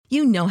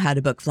You know how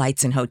to book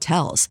flights and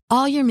hotels.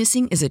 All you're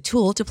missing is a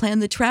tool to plan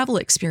the travel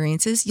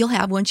experiences you'll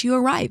have once you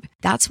arrive.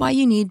 That's why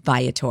you need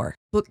Viator.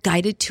 Book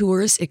guided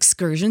tours,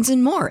 excursions,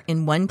 and more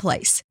in one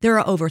place. There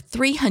are over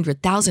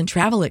 300,000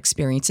 travel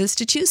experiences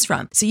to choose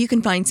from, so you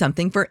can find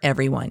something for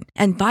everyone.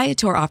 And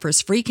Viator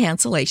offers free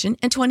cancellation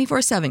and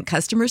 24/7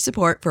 customer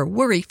support for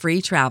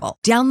worry-free travel.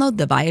 Download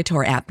the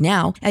Viator app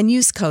now and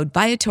use code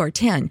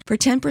Viator10 for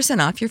 10%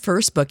 off your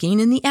first booking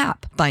in the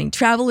app. Find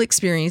travel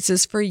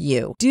experiences for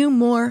you. Do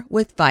more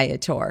with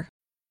Viator.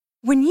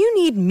 When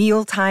you need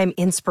mealtime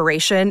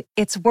inspiration,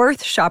 it's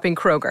worth shopping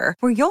Kroger,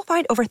 where you'll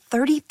find over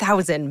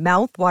 30,000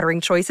 mouth-watering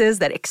choices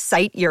that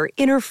excite your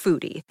inner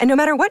foodie. And no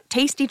matter what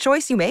tasty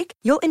choice you make,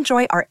 you'll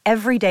enjoy our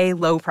everyday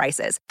low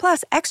prices,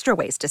 plus extra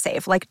ways to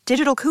save, like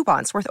digital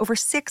coupons worth over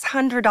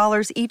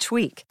 $600 each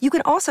week. You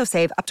can also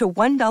save up to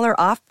 $1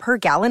 off per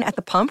gallon at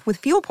the pump with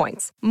fuel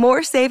points.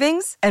 More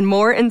savings and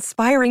more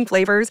inspiring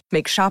flavors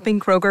make shopping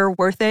Kroger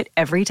worth it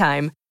every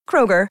time.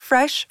 Kroger,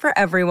 fresh for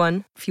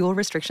everyone. Fuel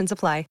restrictions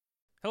apply.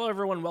 Hello,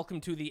 everyone.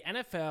 Welcome to the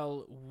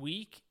NFL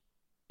Week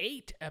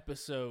 8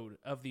 episode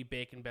of the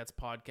Bacon Bets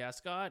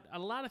podcast. Got a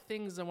lot of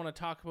things I want to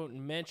talk about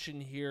and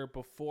mention here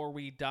before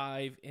we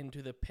dive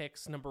into the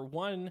picks. Number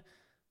one,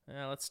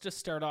 let's just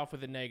start off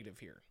with a negative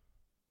here.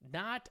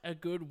 Not a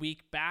good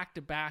week.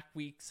 Back-to-back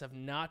weeks have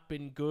not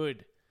been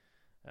good.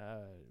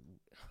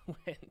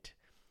 Went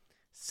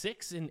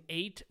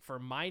 6-8 for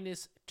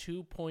minus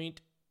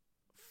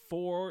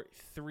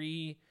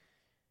 2.43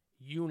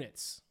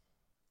 units.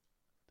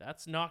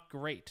 That's not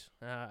great.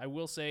 I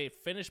will say it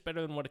finished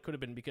better than what it could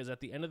have been, because at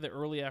the end of the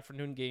early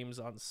afternoon games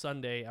on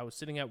Sunday, I was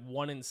sitting at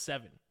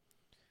 1-7.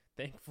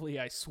 Thankfully,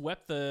 I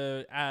swept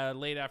the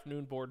late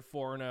afternoon board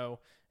 4-0,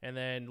 and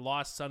then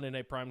lost Sunday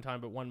night primetime,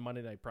 but won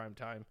Monday night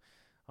primetime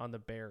on the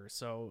Bears.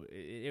 So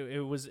it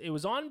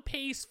was on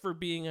pace for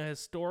being a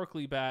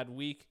historically bad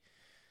week.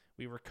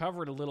 We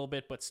recovered a little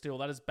bit, but still,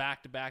 that is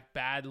back-to-back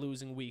bad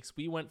losing weeks.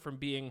 We went from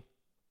being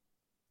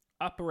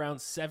up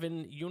around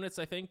 7 units,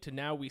 I think, to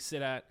now we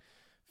sit at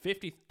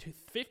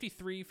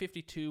 53,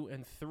 52,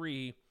 and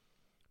 3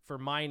 for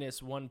minus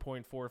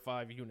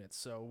 1.45 units.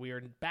 So we are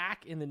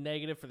back in the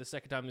negative for the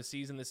second time this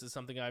season. This is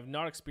something I've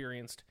not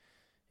experienced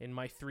in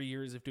my 3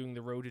 years of doing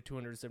the road to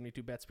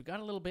 272 bets. We got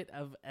a little bit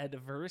of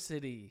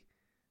adversity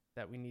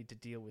that we need to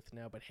deal with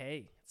now, but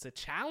hey, it's a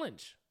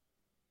challenge.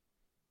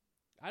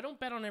 I don't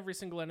bet on every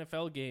single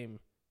NFL game,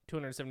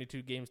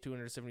 272 games,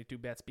 272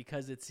 bets,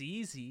 because it's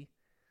easy.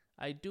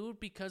 I do it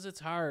because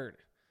it's hard.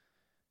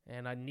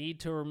 And I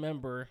need to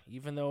remember,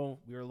 even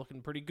though we were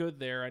looking pretty good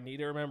there, I need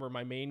to remember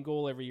my main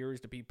goal every year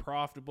is to be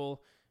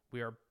profitable.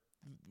 We're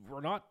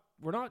not,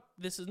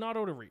 this is not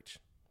out of reach.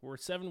 We're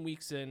 7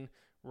 weeks in.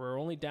 We're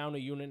only down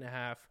 1.5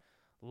 units.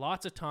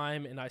 Lots of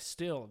time, and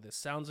this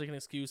sounds like an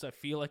excuse. I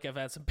feel like I've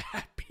had some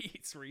bad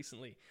beats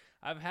recently.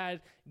 I've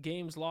had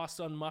games lost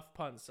on muff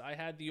punts. I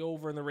had the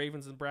over in the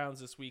Ravens and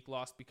Browns this week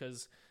lost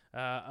because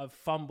of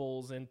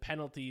fumbles and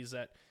penalties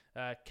that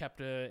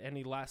kept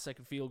any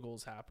last-second field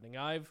goals happening.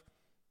 I've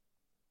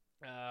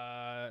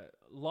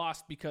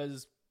lost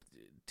because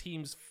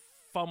teams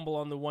fumble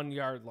on the 1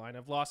 yard line.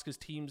 I've lost because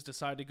teams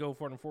decide to go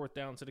for it on fourth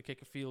down instead of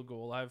kick a field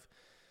goal. I've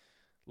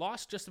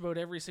lost just about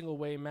every single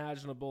way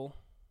imaginable,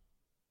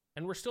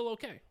 and we're still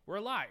okay. We're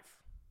alive.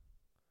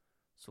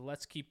 So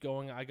let's keep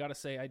going. I gotta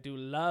say, I do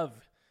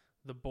love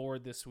the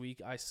board this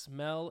week. I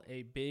smell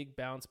a big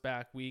bounce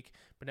back week.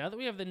 But now that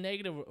we have the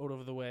negative out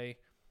of the way,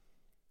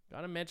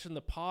 gotta mention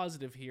the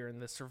positive here in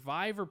the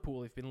survivor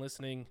pool. If you've been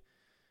listening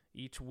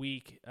each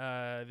week,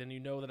 then you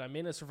know that I'm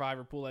in a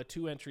survivor pool. I had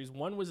 2 entries.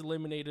 One was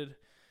eliminated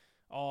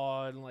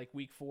on like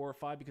week 4 or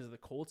 5 because of the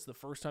Colts, the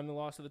first time they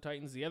lost to the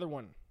Titans. The other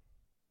one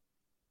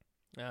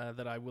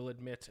that I will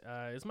admit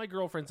is my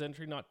girlfriend's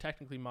entry, not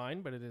technically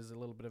mine, but it is a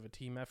little bit of a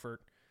team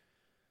effort.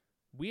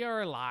 We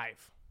are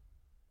alive.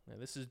 Now,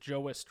 this is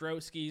Joe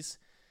Ostrowski's.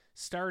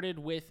 Started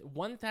with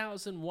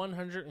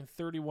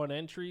 1,131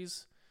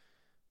 entries.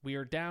 We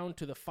are down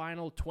to the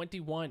final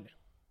 21.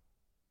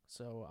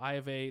 So I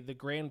have the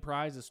grand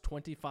prize is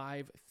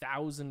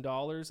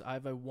 $25,000. I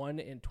have a 1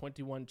 in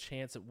 21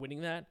 chance at winning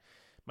that.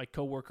 My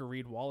coworker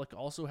Reed Wallach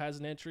also has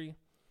an entry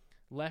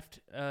left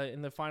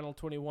in the final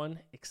 21.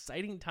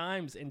 Exciting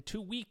times in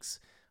 2 weeks.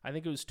 I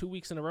think it was 2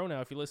 weeks in a row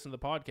now. If you listen to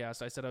the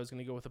podcast, I said I was going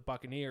to go with the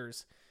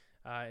Buccaneers.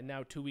 And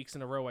now 2 weeks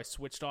in a row, I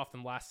switched off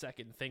them last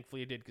second. And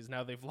thankfully I did, because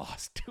now they've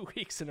lost 2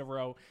 weeks in a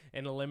row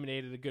and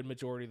eliminated a good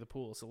majority of the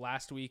pool. So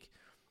last week,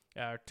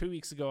 2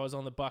 weeks ago, I was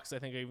on the Bucks. I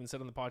think I even said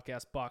on the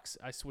podcast, Bucks.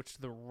 I switched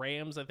to the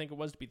Rams, I think it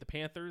was, to beat the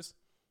Panthers.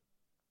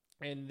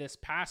 And this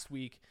past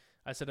week,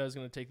 I said I was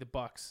going to take the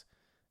Bucks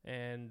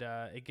and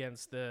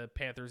against the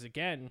Panthers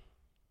again.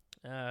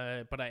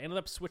 But I ended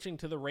up switching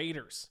to the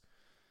Raiders.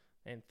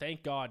 And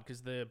thank God,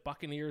 because the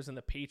Buccaneers and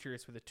the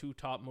Patriots were the 2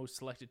 top most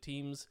selected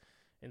teams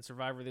in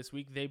Survivor this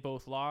week. They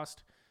both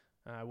lost,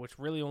 which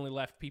really only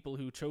left people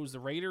who chose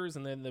the Raiders,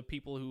 and then a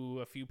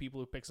few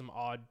people who picked some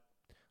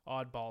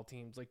oddball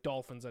teams, like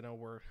Dolphins. I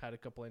know had a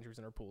couple injuries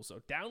in our pool.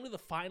 So down to the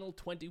final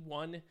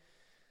 21.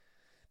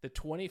 The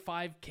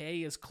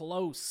 25K is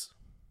close.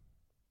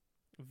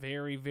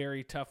 Very,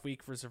 very tough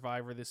week for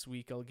Survivor this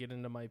week. I'll get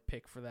into my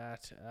pick for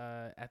that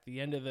at the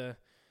end of the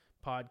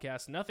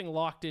podcast. Nothing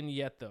locked in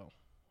yet, though,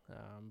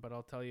 but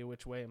I'll tell you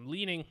which way I'm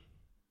leaning.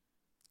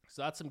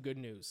 So that's some good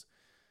news,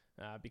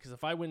 because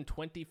if I win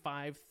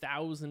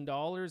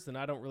 $25,000, then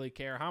I don't really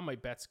care how my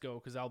bets go,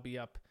 because I'll be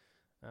up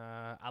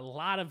a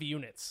lot of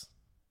units,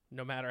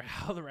 no matter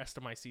how the rest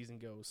of my season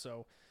goes.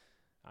 So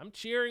I'm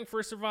cheering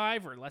for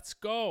Survivor. Let's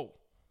go.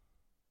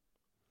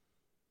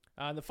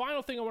 The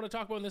final thing I want to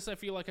talk about in this, I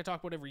feel like I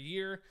talk about every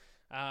year.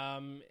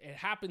 It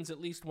happens at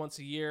least once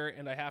a year,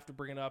 and I have to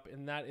bring it up,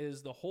 and that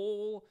is the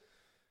whole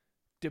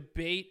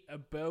debate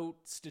about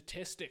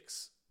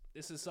statistics.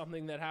 This is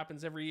something that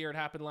happens every year. It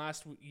happened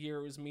last year.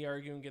 It was me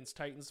arguing against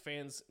Titans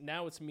fans.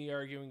 Now it's me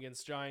arguing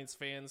against Giants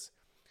fans.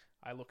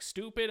 I look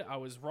stupid. I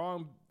was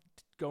wrong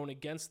going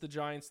against the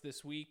Giants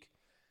this week.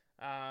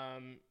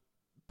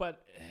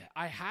 But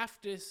I have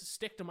to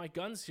stick to my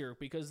guns here,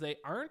 because they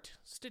aren't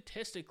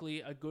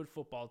statistically a good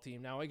football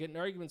team. Now, I get in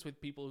arguments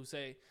with people who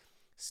say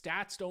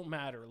stats don't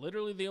matter.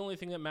 Literally, the only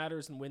thing that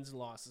matters in wins and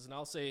losses. And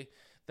I'll say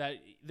that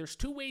there's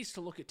two ways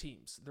to look at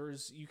teams.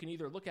 You can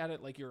either look at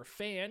it like you're a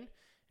fan,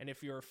 and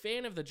if you're a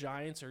fan of the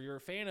Giants, or you're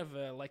a fan of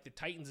like the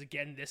Titans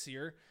again this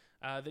year,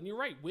 then you're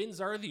right. Wins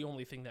are the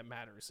only thing that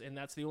matters, and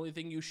that's the only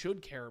thing you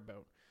should care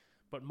about.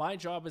 But my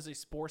job as a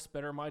sports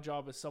bettor, my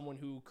job as someone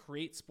who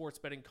creates sports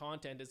betting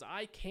content, is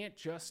I can't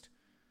just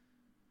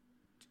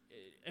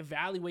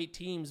evaluate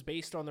teams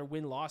based on their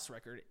win-loss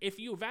record. If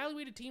you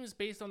evaluated teams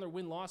based on their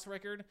win-loss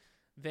record,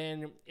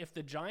 then if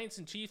the Giants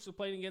and Chiefs are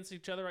playing against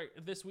each other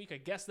this week, I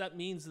guess that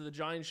means that the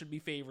Giants should be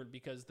favored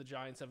because the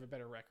Giants have a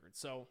better record.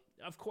 So,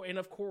 of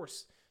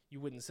course, you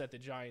wouldn't set the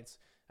Giants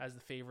as the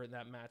favorite in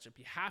that matchup.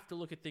 You have to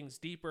look at things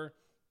deeper.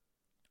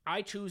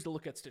 I choose to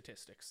look at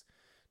statistics.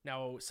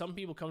 Now, some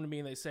people come to me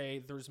and they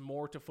say there's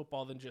more to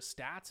football than just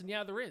stats, and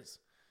yeah, there is.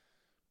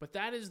 But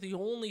that is the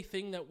only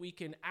thing that we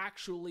can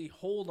actually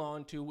hold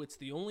on to. It's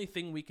the only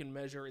thing we can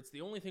measure. It's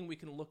the only thing we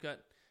can look at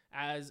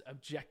as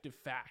objective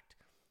fact.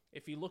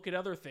 If you look at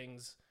other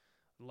things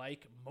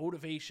like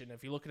motivation,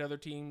 if you look at other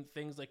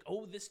things like,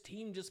 oh, this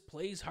team just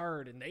plays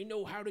hard and they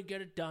know how to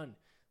get it done,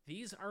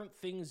 these aren't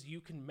things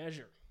you can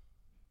measure.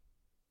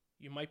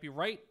 You might be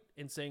right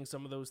in saying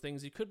some of those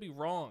things. You could be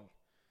wrong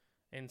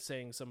in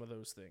saying some of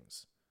those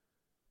things.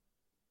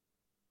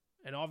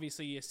 And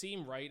obviously, you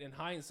seem right in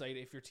hindsight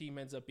if your team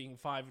ends up being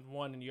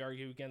 5-1 and you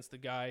argue against the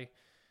guy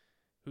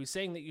who's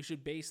saying that you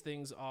should base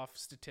things off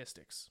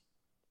statistics.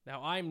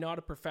 Now, I'm not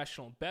a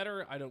professional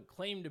bettor. I don't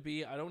claim to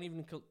be. I don't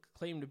even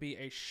claim to be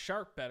a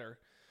sharp bettor.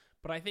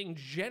 But I think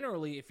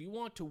generally, if you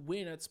want to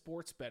win at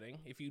sports betting,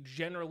 if you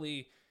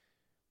generally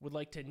would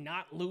like to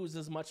not lose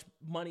as much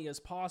money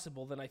as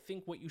possible, then I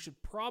think what you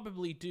should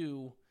probably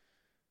do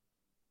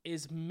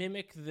is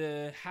mimic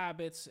the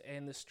habits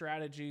and the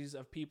strategies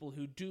of people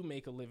who do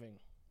make a living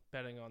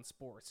betting on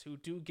sports, who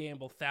do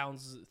gamble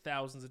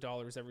thousands of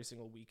dollars every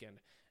single weekend.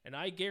 And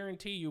I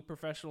guarantee you,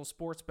 professional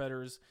sports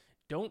bettors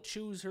don't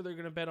choose who they're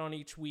going to bet on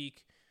each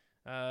week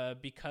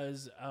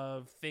because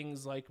of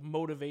things like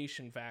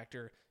motivation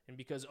factor, and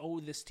because, oh,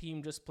 this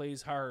team just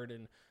plays hard,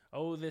 and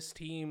this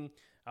team,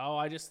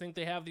 I just think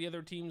they have the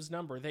other team's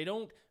number. They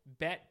don't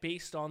bet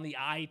based on the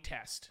eye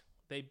test.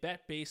 They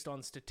bet based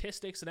on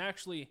statistics. And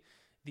actually,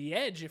 the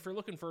edge, if you're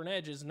looking for an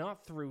edge, is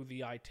not through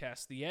the eye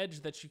test. The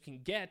edge that you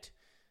can get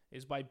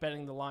is by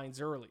betting the lines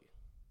early,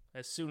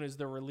 as soon as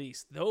they're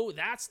released. Though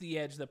that's the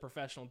edge that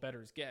professional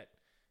bettors get.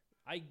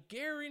 I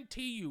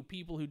guarantee you,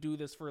 people who do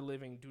this for a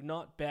living do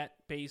not bet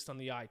based on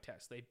the eye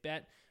test. They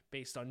bet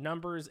based on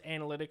numbers,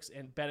 analytics,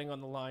 and betting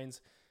on the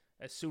lines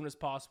as soon as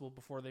possible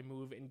before they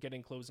move and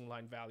getting closing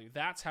line value.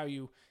 That's how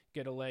you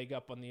get a leg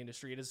up on the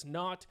industry. It is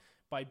not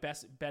by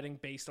betting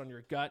based on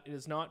your gut. It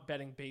is not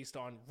betting based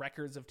on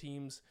records of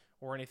teams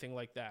or anything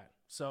like that.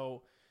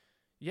 So,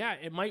 yeah,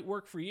 it might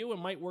work for you. It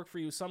might work for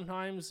you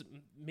sometimes.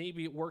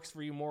 Maybe it works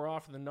for you more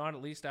often than not,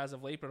 at least as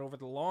of late. But over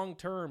the long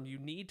term, you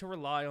need to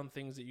rely on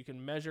things that you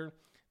can measure,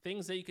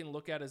 things that you can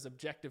look at as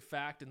objective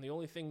fact. And the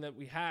only thing that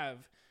we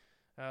have,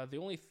 the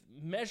only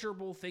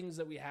measurable things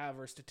that we have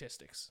are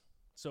statistics.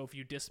 So if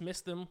you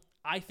dismiss them,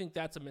 I think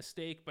that's a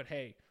mistake. But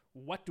hey,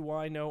 what do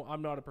I know?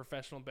 I'm not a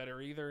professional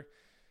bettor either.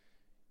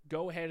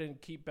 Go ahead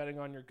and keep betting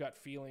on your gut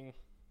feeling.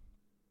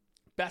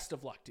 Best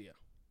of luck to you.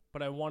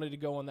 But I wanted to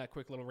go on that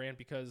quick little rant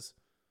because,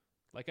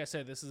 like I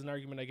said, this is an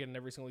argument I get in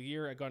every single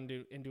year. I got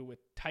into it with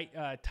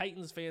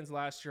Titans fans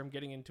last year. I'm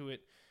getting into it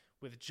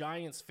with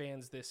Giants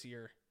fans this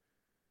year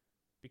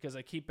because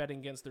I keep betting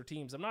against their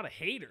teams. I'm not a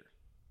hater.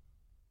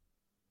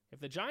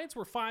 If the Giants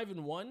were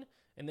 5-1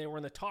 and they were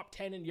in the top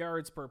 10 in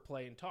yards per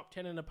play and top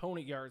 10 in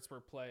opponent yards per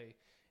play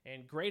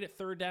and great at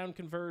third down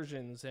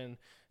conversions and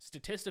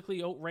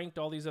statistically outranked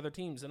all these other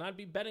teams, and I'd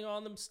be betting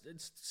on them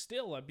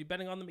still. I'd be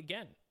betting on them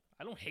again.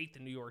 I don't hate the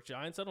New York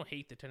Giants. I don't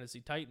hate the Tennessee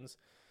Titans.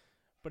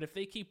 But if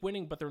they keep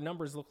winning but their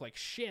numbers look like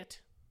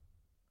shit,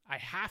 I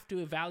have to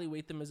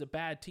evaluate them as a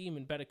bad team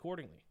and bet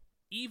accordingly.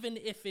 Even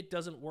if it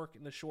doesn't work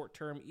in the short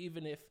term,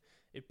 even if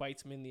it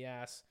bites me in the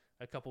ass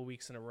a couple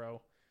weeks in a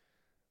row.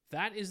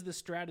 that is the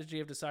strategy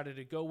I've decided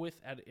to go with,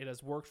 and it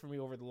has worked for me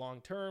over the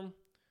long term.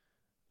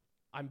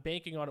 I'm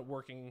banking on it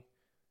working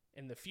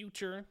in the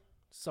future.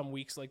 Some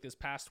weeks like this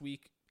past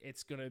week,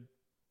 it's going to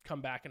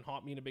come back and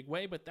haunt me in a big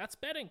way, but that's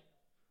betting.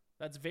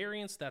 That's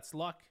variance, that's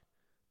luck.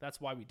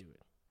 That's why we do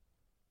it.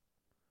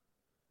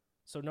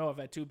 So no, I've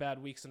had 2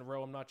 bad weeks in a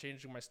row. I'm not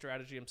changing my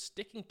strategy. I'm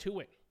sticking to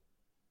it.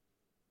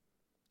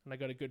 And I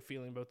got a good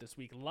feeling about this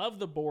week. Love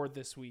the board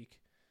this week.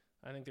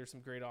 I think there's some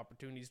great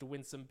opportunities to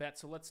win some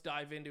bets. So let's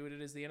dive into it.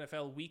 It is the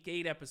NFL Week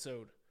 8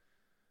 episode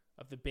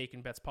of the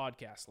Bacon Bets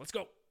podcast. Let's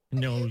go.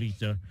 No,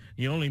 Lisa.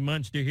 The only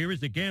monster here is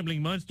the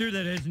gambling monster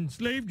that has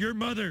enslaved your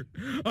mother.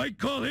 I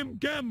call him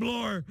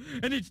Gamblor,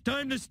 and it's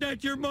time to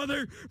snatch your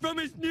mother from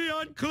his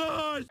neon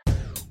claws.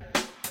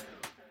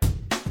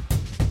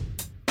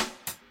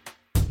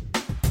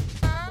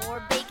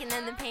 More bacon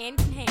than the pan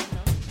can handle.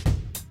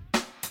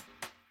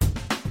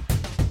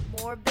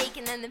 More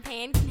bacon than the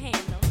pan can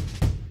handle.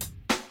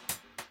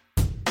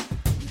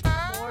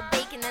 More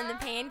bacon than the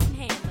pan can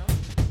handle.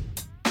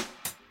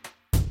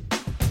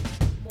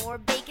 More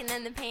bacon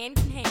than the pan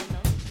can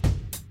handle.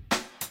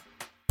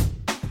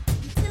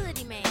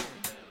 Utility man.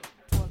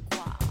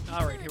 Pourquoi?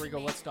 All right, here we go.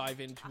 Let's dive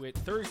into it.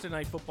 Thursday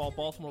Night Football,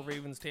 Baltimore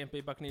Ravens, Tampa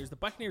Bay Buccaneers. The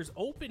Buccaneers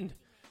opened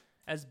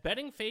as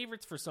betting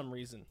favorites for some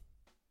reason.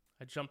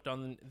 I jumped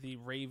on the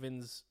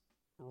Ravens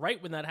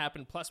right when that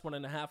happened, plus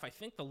 1.5. I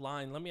think the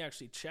line, let me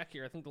actually check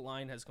here. I think the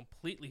line has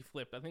completely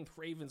flipped. I think the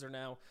Ravens are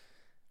now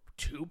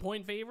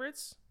 2-point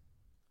favorites.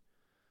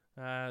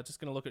 Just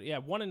going to look at,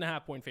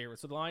 1.5 point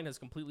favorites. So the line has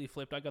completely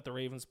flipped. I got the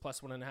Ravens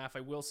plus 1.5. I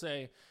will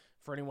say,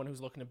 for anyone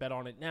who's looking to bet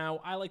on it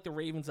now, I like the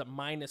Ravens at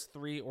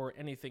 -3 or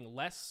anything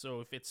less. So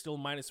if it's still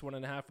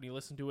 -1.5 when you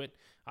listen to it,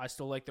 I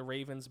still like the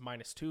Ravens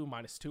 -2,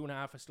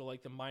 -2.5. I still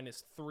like the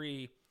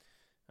 -3.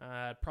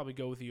 I'd probably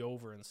go with the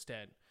over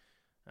instead.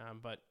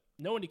 But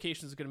no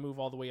indication is going to move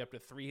all the way up to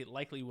 3. It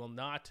likely will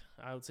not.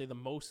 I would say the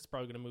most it's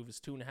probably going to move is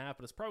 2.5,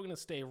 but it's probably going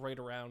to stay right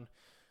around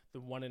the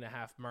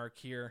 1.5 mark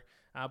here.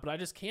 But I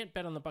just can't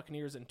bet on the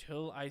Buccaneers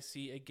until I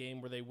see a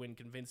game where they win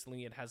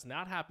convincingly. It has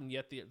not happened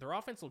yet. Their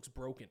offense looks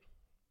broken.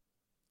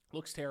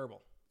 Looks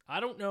terrible. I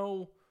don't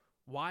know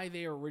why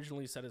they are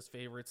originally set as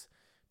favorites.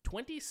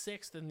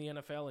 26th in the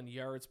NFL in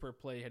yards per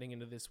play heading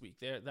into this week.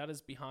 That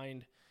is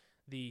behind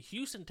the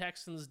Houston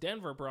Texans,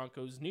 Denver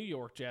Broncos, New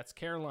York Jets,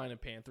 Carolina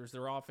Panthers.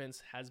 Their offense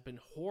has been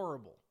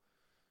horrible.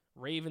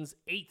 Ravens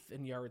 8th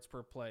in yards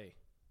per play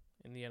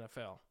in the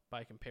NFL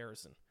by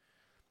comparison.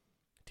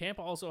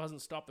 Tampa also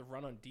hasn't stopped the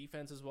run on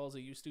defense as well as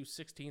they used to.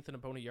 16th in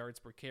opponent yards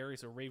per carry,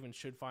 so Ravens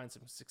should find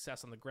some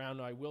success on the ground.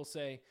 Now, I will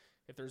say,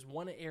 if there's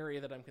one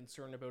area that I'm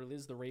concerned about, it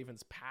is the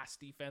Ravens' pass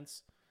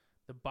defense.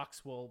 The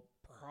Bucs will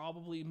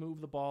probably move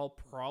the ball,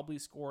 probably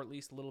score at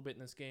least a little bit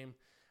in this game.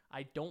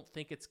 I don't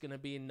think it's going to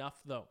be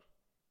enough, though.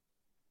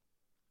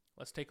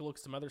 Let's take a look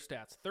at some other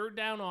stats. Third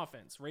down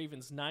offense,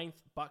 Ravens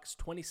 9th, Bucs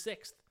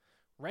 26th.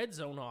 Red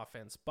zone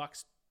offense,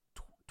 Bucs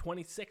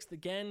 26th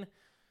again,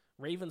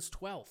 Ravens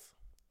 12th.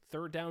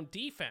 Third down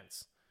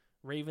defense,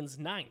 Ravens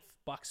 9th,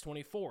 Bucs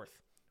 24th.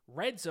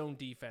 Red zone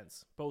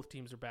defense, both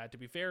teams are bad. To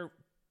be fair,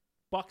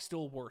 Bucs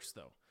still worse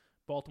though.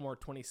 Baltimore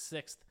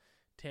 26th,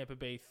 Tampa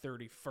Bay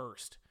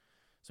 31st.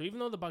 So even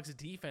though the Bucs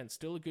defense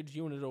still a good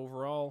unit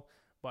overall,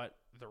 but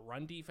the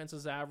run defense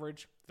is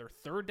average, their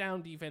third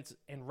down defense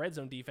and red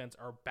zone defense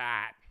are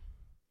bad.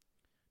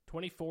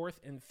 24th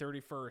and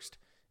 31st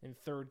in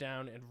third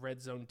down and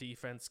red zone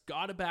defense.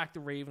 Gotta back the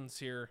Ravens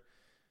here.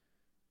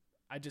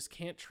 I just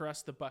can't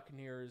trust the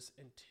Buccaneers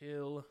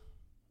until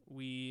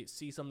we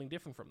see something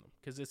different from them,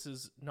 because this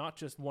is not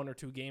just 1 or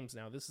 2 games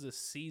now. This is a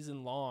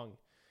season long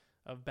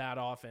of bad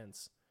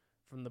offense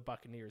from the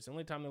Buccaneers. The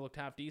only time they looked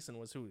half decent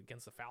was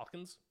against the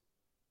Falcons.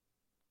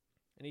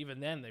 And even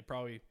then, they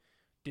probably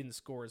didn't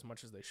score as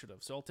much as they should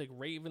have. So I'll take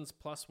Ravens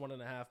plus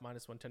 1.5,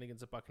 -110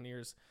 against the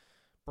Buccaneers.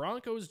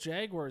 Broncos,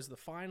 Jaguars, the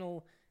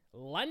final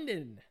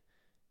London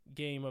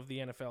game of the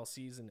NFL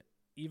season.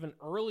 Even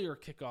earlier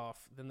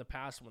kickoff than the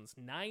past ones.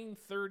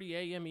 9:30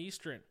 a.m.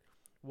 Eastern.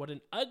 What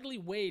an ugly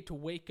way to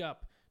wake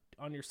up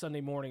on your Sunday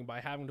morning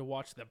by having to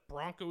watch the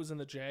Broncos and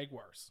the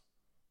Jaguars.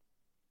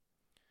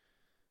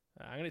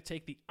 I'm going to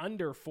take the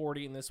under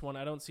 40 in this one.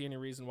 I don't see any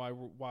reason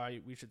why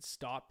we should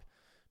stop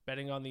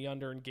betting on the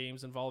under in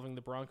games involving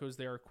the Broncos.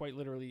 They are quite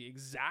literally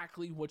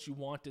exactly what you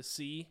want to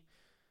see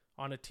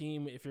on a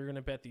team if you're going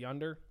to bet the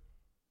under.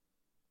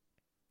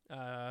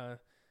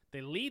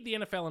 They lead the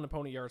NFL in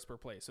opponent yards per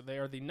play. So they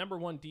are the number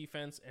 1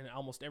 defense in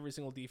almost every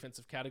single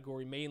defensive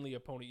category, mainly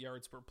opponent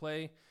yards per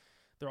play.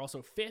 They're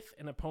also 5th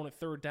in opponent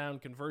third down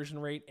conversion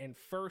rate and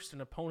 1st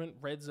in opponent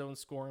red zone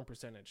scoring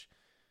percentage.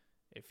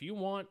 If you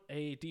want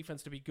a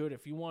defense to be good,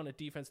 if you want a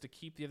defense to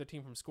keep the other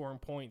team from scoring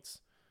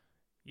points,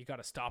 you got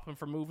to stop them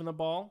from moving the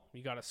ball.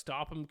 You got to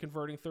stop them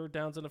converting third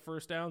downs into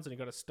first downs, and you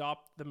got to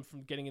stop them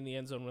from getting in the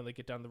end zone when they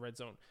get down the red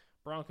zone.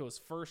 Broncos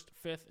 1st,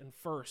 5th, and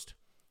 1st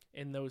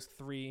in those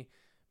 3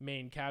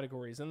 main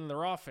categories. And then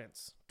their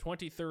offense,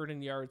 23rd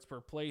in yards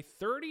per play,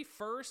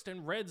 31st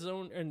in red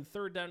zone and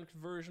third down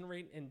conversion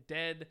rate, and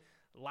dead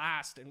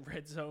last in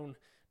red zone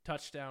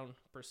touchdown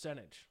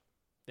percentage.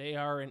 They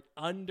are an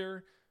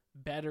under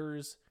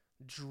bettor's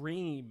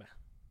dream.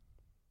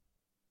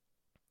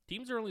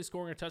 Teams are only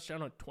scoring a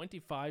touchdown on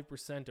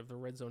 25% of the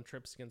red zone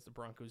trips against the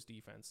Broncos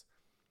defense.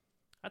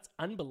 That's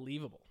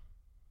unbelievable.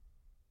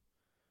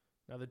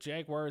 Now the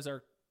Jaguars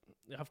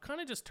have kind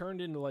of just turned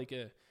into like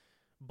a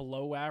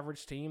below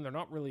average team. They're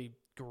not really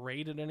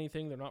great at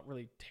anything. They're not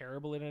really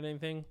terrible at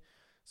anything.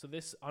 So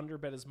this under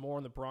bet is more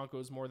on the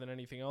Broncos more than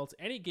anything else.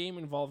 Any game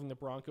involving the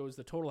Broncos,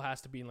 the total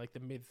has to be in like the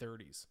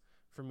mid-30s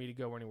for me to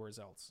go anywhere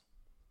else.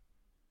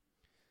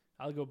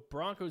 I'll go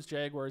Broncos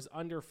Jaguars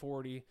under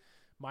 40,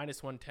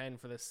 minus 110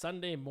 for the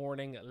Sunday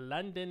morning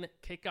London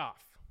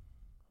kickoff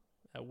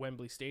at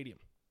Wembley Stadium.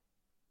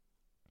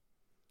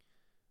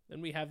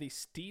 Then we have the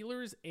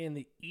Steelers and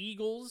the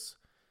Eagles,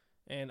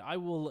 and I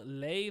will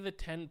lay the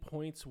 10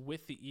 points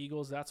with the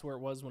Eagles. That's where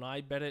it was when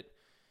I bet it.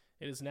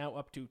 It is now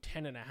up to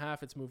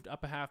 10.5. It's moved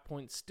up a half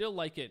point. Still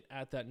like it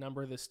at that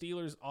number. The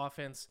Steelers'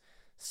 offense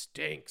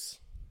stinks.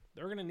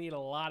 They're going to need a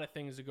lot of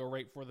things to go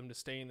right for them to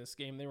stay in this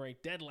game. They rank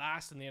dead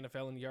last in the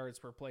NFL in yards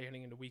per play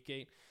heading into Week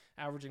 8,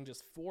 averaging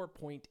just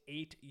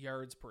 4.8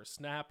 yards per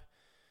snap.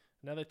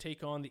 Another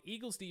take on the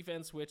Eagles'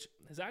 defense, which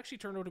has actually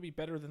turned out to be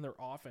better than their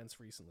offense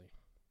recently.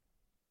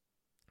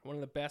 One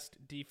of the best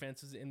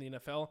defenses in the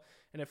NFL.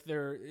 And if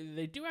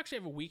they do actually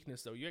have a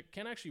weakness, though. You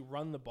can actually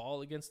run the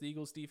ball against the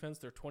Eagles' defense.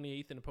 They're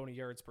 28th in opponent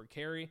yards per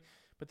carry.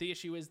 But the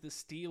issue is the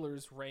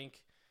Steelers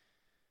rank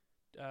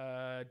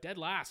dead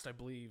last, I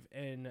believe,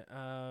 in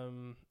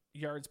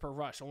yards per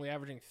rush, only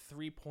averaging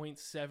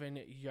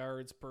 3.7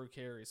 yards per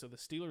carry. So the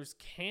Steelers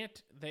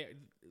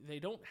they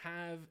don't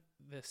have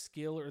the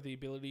skill or the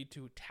ability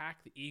to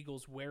attack the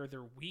Eagles where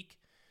they're weak.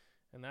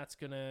 And that's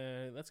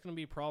gonna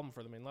be a problem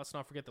for them. And let's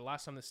not forget the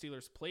last time the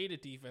Steelers played a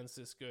defense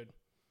this good,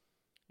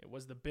 it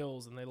was the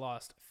Bills, and they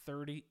lost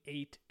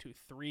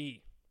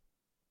 38-3.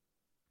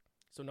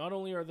 So not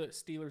only are the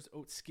Steelers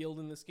outskilled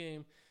in this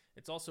game,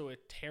 it's also a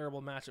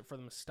terrible matchup for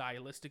them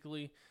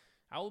stylistically.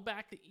 I will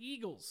back the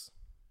Eagles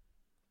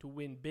to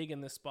win big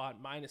in this spot,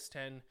 minus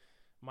 10,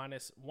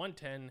 minus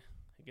 110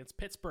 against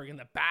Pittsburgh in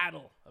the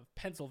Battle of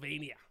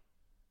Pennsylvania.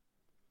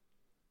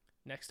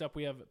 Next up,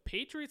 we have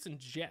Patriots and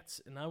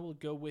Jets, and I will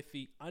go with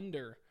the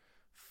under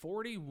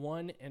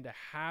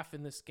 41.5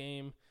 in this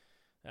game.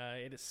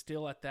 It is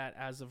still at that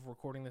as of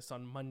recording this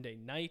on Monday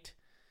night.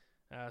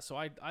 So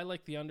I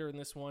like the under in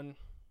this one.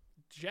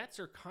 Jets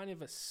are kind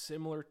of a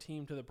similar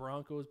team to the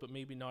Broncos, but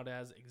maybe not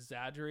as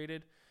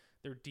exaggerated.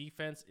 Their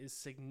defense is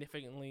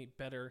significantly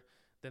better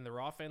than their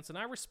offense, and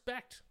I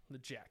respect the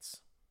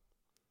Jets.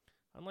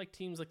 Unlike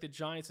teams like the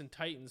Giants and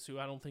Titans, who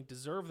I don't think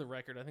deserve the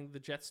record, I think the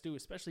Jets do,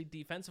 especially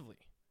defensively.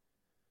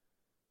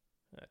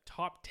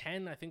 Top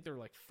 10, I think they're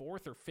like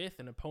 4th or 5th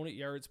in opponent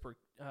yards per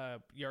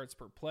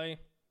play.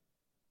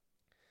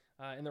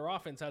 And their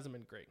offense hasn't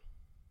been great.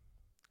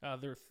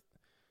 They're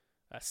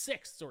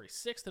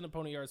 6th in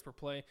opponent yards per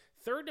play.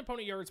 3rd in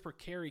opponent yards per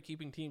carry,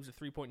 keeping teams at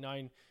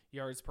 3.9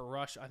 yards per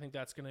rush. I think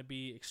that's going to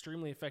be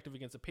extremely effective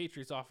against the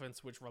Patriots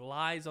offense, which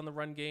relies on the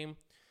run game.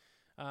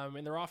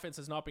 And their offense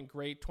has not been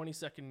great.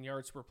 22nd in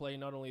yards per play.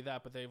 Not only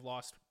that, but they've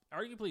lost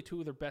arguably two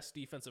of their best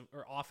defensive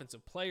or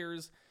offensive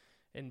players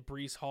in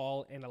Breece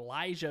Hall and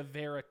Elijah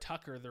Vera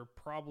Tucker. They're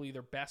probably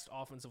their best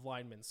offensive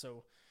linemen.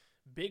 So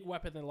big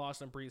weapon they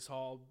lost on Breece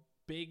Hall.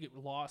 Big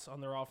loss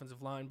on their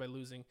offensive line by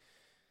losing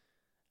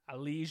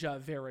Elijah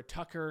Vera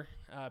Tucker.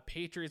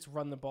 Patriots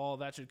run the ball.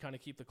 That should kind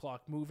of keep the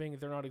clock moving.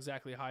 They're not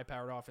exactly a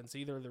high-powered offense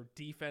either. Their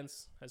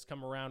defense has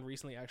come around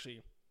recently.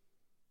 Actually,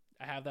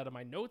 I have that in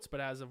my notes, but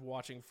as of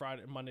watching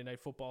Monday Night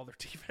Football, their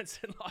defense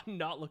did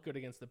not look good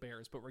against the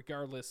Bears. But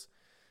regardless,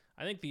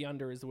 I think the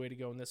under is the way to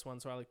go in this one.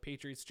 So I like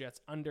Patriots, Jets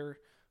under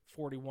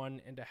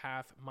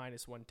 41.5,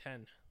 minus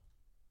 110.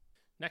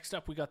 Next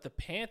up, we got the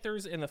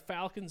Panthers and the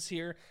Falcons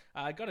here.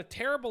 I got a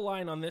terrible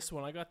line on this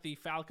one. I got the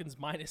Falcons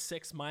minus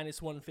 6,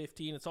 minus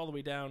 115. It's all the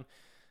way down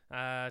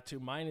to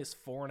minus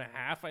 4.5,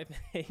 I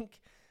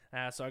think.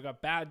 So I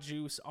got bad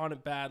juice on a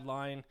bad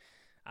line.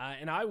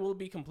 And I will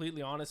be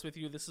completely honest with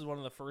you. This is one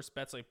of the first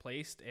bets I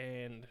placed,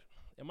 and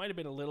it might have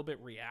been a little bit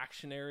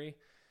reactionary.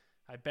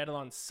 I bet it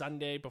on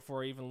Sunday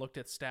before I even looked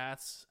at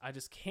stats. I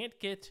just can't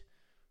get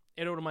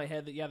it out of my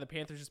head that, yeah, the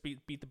Panthers just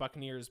beat the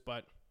Buccaneers,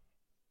 but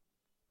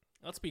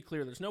let's be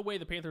clear. There's no way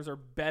the Panthers are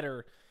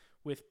better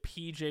with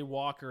P.J.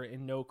 Walker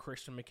and no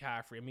Christian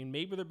McCaffrey. I mean,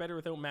 maybe they're better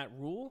without Matt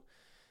Rule,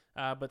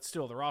 but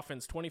still, their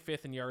offense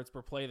 25th in yards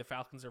per play. The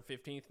Falcons are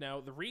 15th. Now,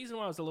 the reason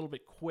why I was a little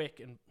bit quick,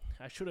 and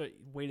I should have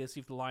waited to see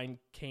if the line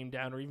came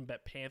down or even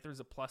bet Panthers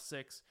at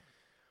 +6.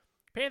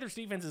 Panthers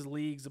defense is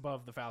leagues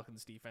above the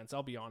Falcons defense.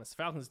 I'll be honest.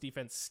 The Falcons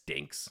defense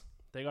stinks.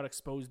 They got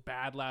exposed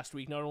bad last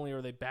week. Not only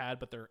are they bad,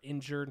 but they're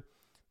injured.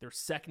 Their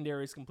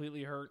secondary is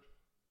completely hurt.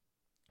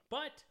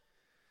 But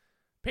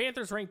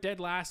Panthers ranked dead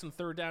last in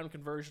third down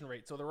conversion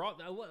rate. So their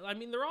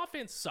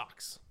offense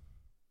sucks.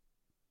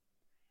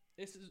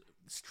 It's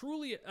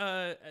truly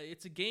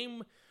it's a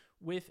game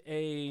with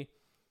a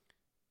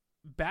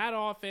bad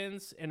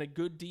offense and a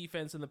good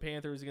defense in the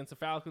Panthers against the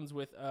Falcons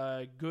with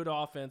a good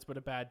offense but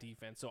a bad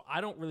defense. So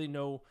I don't really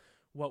know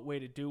what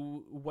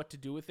to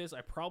do with this.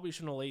 I probably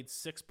shouldn't have laid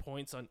 6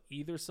 points on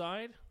either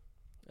side,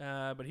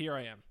 but here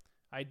I am.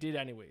 I did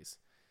anyways.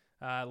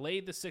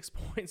 Laid the 6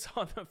 points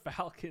on the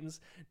Falcons.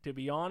 To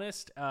be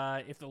honest,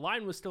 if the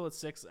line was still at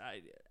 6,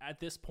 at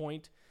this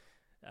point,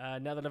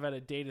 now that I've had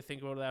a day to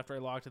think about it after I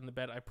locked in the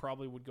bet, I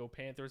probably would go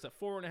Panthers at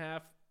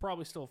 4.5.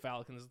 Probably still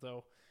Falcons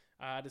though.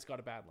 I just got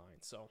a bad line,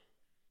 so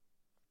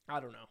I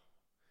don't know.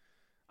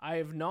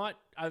 I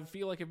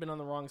feel like I've been on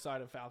the wrong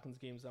side of Falcons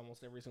games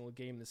almost every single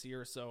game this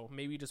year, so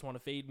maybe you just want to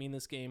fade me in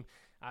this game.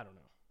 I don't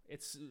know.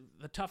 It's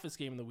the toughest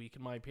game of the week,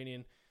 in my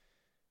opinion.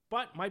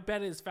 But my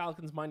bet is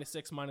Falcons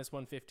 -6,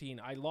 -115.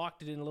 I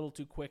locked it in a little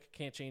too quick.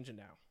 Can't change it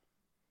now.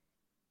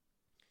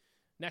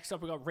 Next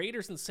up, we got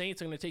Raiders and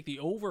Saints. I'm going to take the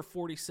over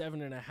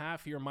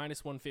 47.5 here,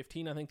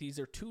 -115. I think these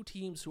are two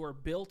teams who are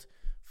built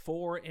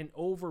for an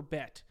over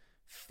bet.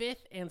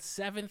 5th and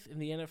 7th in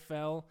the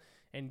NFL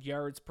in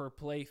yards per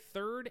play.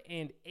 3rd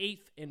and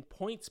 8th in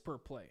points per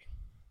play.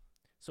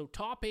 So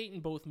top 8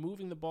 in both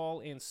moving the ball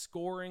and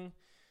scoring.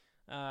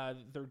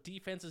 Their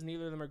defenses,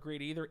 neither of them are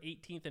great either.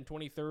 18th and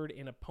 23rd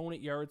in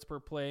opponent yards per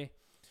play.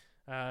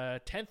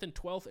 10th and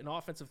 12th in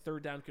offensive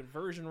third down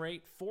conversion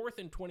rate. 4th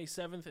and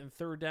 27th in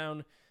third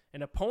down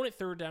and opponent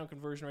third down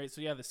conversion rate.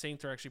 So yeah, the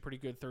Saints are actually pretty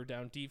good third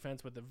down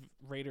defense, but the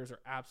Raiders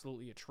are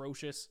absolutely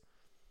atrocious.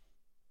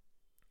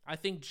 I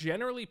think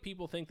generally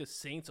people think the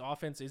Saints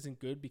offense isn't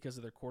good because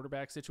of their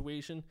quarterback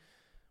situation,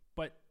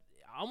 but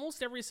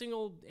almost every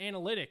single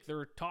analytic,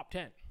 they're top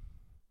 10.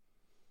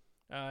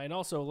 And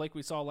also, like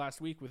we saw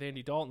last week with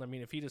Andy Dalton, I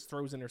mean, if he just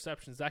throws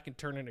interceptions, that can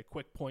turn into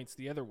quick points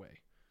the other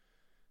way.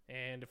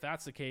 And if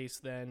that's the case,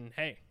 then,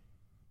 hey,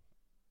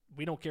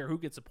 we don't care who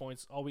gets the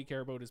points. All we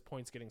care about is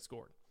points getting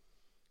scored.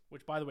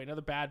 Which, by the way,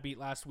 another bad beat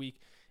last week.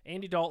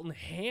 Andy Dalton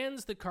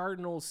hands the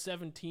Cardinals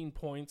 17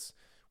 points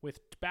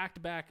with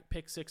back-to-back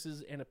pick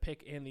sixes and a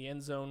pick in the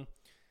end zone.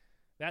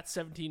 That's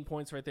 17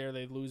 points right there.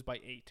 They lose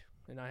by 8.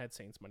 And I had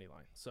Saints money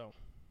line. So,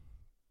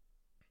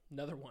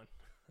 another one.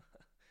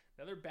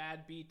 Another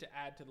bad beat to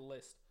add to the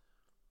list.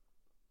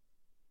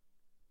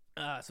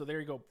 So there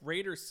you go.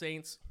 Raiders,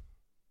 Saints,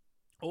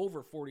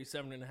 over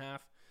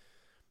 47.5.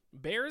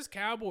 Bears,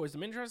 Cowboys.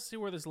 I'm interested to see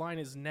where this line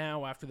is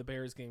now after the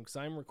Bears game, because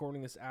I'm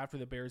recording this after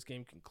the Bears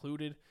game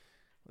concluded.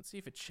 Let's see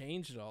if it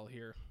changed at all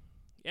here.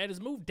 Yeah, it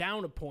has moved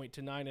down a point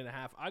to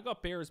 9.5. I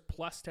got Bears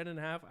plus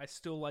 10.5. I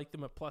still like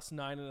them at plus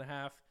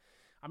 9.5.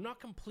 I'm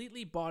not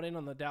completely bought in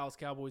on the Dallas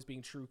Cowboys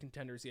being true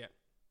contenders yet.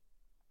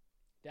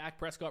 Dak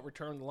Prescott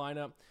returned the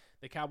lineup.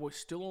 The Cowboys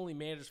still only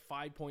managed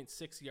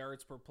 5.6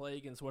 yards per play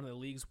against one of the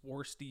league's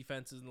worst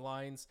defenses and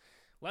lines.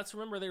 Let's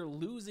remember they're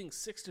losing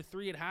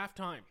 6-3 at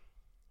halftime.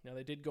 Now,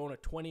 they did go on a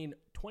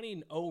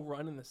 20-0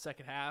 run in the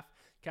second half.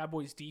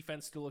 Cowboys'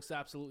 defense still looks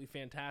absolutely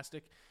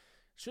fantastic.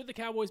 Should the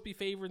Cowboys be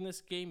favored in this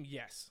game?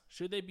 Yes.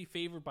 Should they be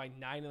favored by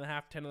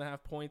 9.5,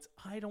 10.5 points?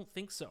 I don't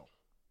think so.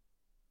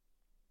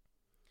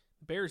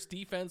 Bears'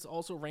 defense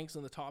also ranks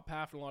in the top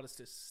half in a lot of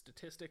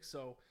statistics,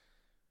 so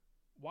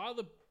while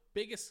the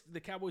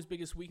Cowboys'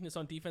 biggest weakness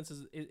on defense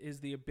is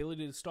the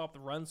ability to stop the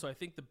run, so I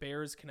think the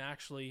Bears can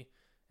actually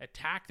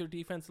attack their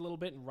defense a little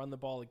bit and run the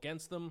ball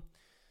against them.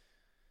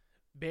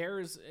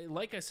 Bears,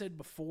 like I said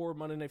before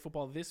Monday Night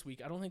Football this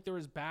week, I don't think they're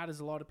as bad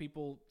as a lot of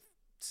people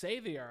say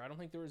they are. I don't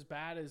think they're as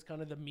bad as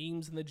kind of the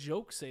memes and the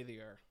jokes say they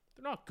are.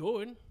 They're not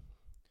good,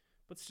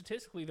 but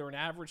statistically they're an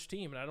average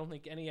team, and I don't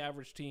think any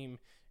average team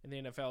in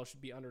the NFL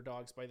should be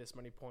underdogs by this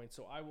many points.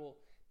 So I will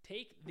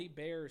take the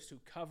Bears to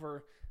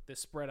cover the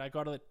spread. I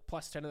got it at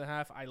plus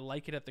 10.5. I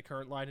like it at the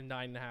current line at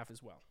 9.5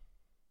 as well.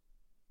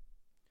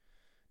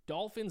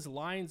 Dolphins,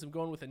 Lions, I'm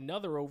going with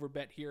another over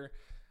bet here.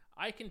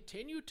 I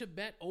continue to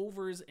bet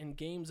overs in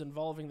games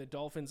involving the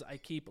Dolphins. I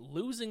keep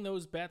losing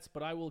those bets,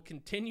 but I will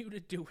continue to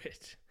do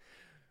it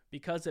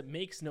because it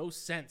makes no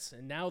sense.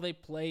 And now they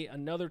play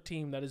another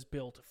team that is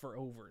built for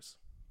overs.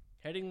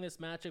 Heading this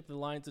matchup, the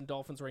Lions and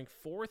Dolphins rank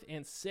 4th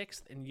and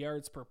 6th in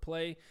yards per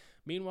play.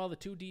 Meanwhile, the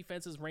two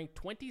defenses rank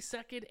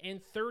 22nd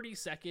and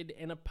 32nd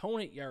in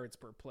opponent yards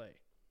per play.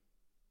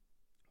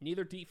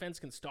 Neither defense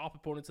can stop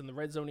opponents in the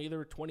red zone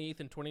either.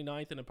 28th and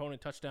 29th in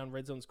opponent touchdown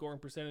red zone scoring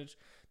percentage.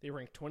 They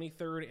rank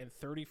 23rd and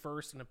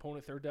 31st in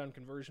opponent third down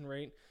conversion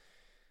rate.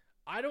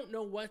 I don't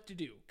know what to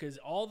do because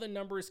all the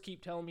numbers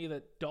keep telling me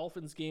that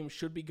Dolphins game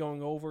should be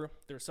going over.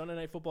 Their Sunday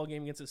Night Football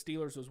game against the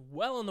Steelers was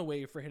well on the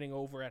way for hitting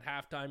over at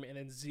halftime, and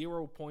then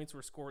 0 points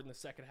were scored in the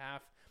second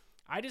half.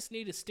 I just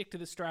need to stick to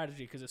the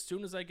strategy because as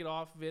soon as I get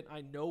off of it,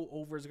 I know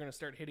overs are going to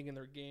start hitting in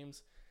their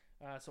games.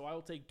 So I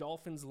will take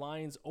Dolphins,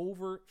 Lions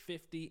over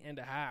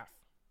 50.5.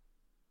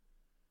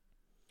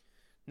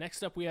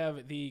 Next up, we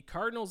have the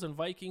Cardinals and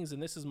Vikings,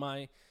 and this is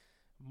my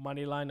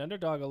moneyline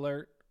underdog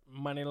alert.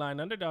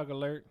 Moneyline underdog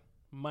alert.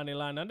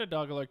 Moneyline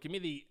underdog alert. Give me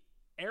the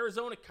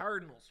Arizona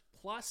Cardinals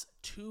plus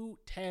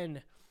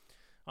 210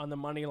 on the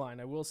money line.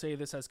 I will say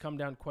this has come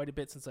down quite a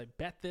bit since I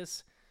bet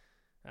this.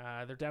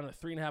 They're down to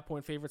 3.5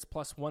 point favorites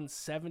plus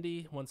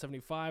 170,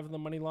 175 on the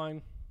money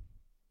line.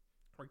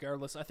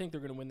 Regardless, I think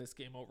they're going to win this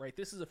game outright.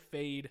 This is a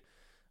fade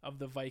of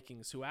the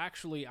Vikings, who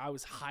actually I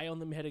was high on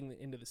them heading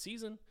into the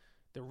season.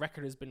 Their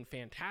record has been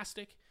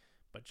fantastic,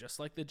 But just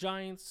like the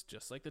Giants,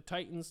 just like the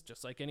Titans,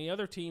 just like any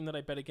other team that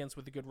I bet against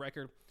with a good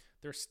record,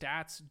 their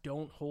stats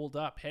don't hold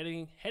up.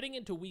 Heading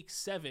into week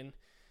 7,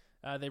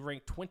 they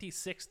ranked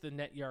 26th in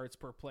net yards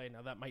per play.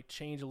 Now, that might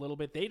change a little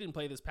bit. They didn't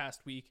play this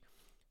past week.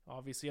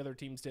 Obviously, other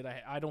teams did.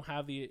 I don't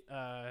have the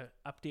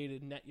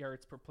updated net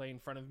yards per play in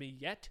front of me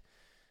yet.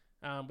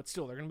 But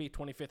still, they're going to be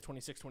 25th,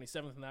 26th,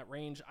 27th in that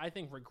range. I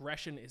think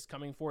regression is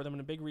coming for them.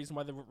 And a big reason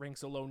why they're ranked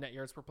so low net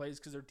yards per play is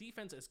because their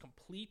defense is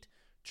complete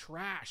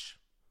trash.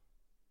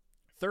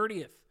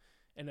 30th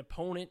in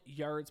opponent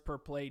yards per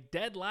play.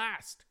 Dead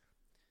last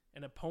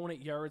in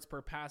opponent yards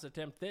per pass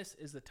attempt. This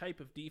is the type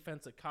of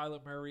defense that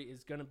Kyler Murray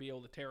is going to be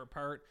able to tear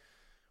apart.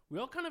 We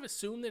all kind of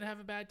assumed they'd have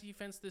a bad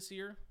defense this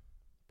year.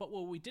 But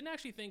what we didn't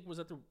actually think was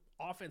that the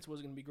offense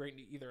wasn't going to be great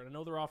either. And I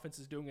know their offense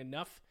is doing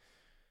enough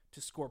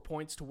to score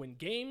points to win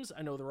games.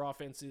 I know their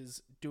offense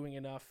is doing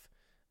enough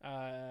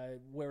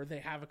where they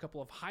have a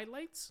couple of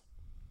highlights.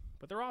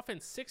 But their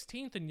offense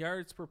 16th in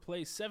yards per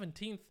play,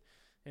 17th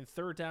in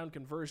third down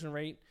conversion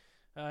rate.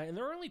 And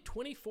they're only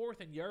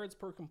 24th in yards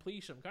per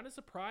completion. I'm kind of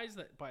surprised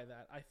by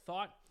that. I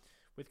thought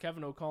with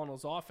Kevin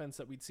O'Connell's offense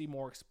that we'd see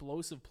more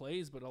explosive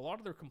plays, but a lot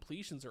of their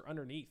completions are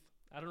underneath.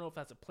 I don't know if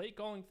that's a play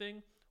calling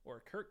thing or a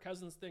Kirk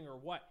Cousins thing or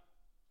what.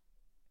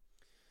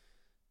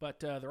 But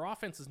their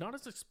offense is not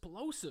as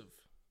explosive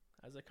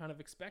as I kind of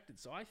expected.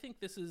 So I think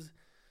this is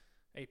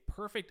a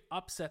perfect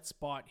upset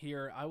spot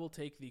here. I will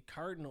take the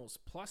Cardinals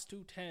plus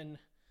 210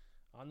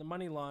 on the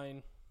money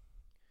line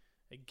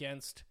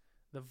against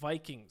the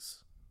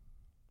Vikings.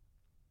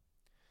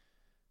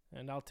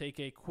 And I'll take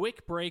a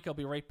quick break. I'll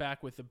be right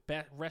back with the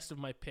rest of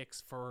my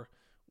picks for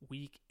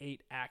Week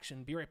 8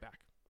 action. Be right back.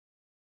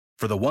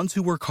 For the ones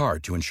who work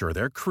hard to ensure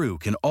their crew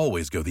can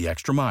always go the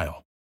extra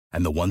mile,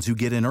 and the ones who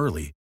get in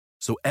early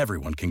so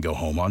everyone can go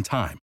home on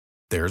time,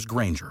 there's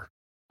Grainger,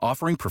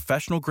 offering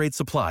professional-grade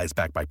supplies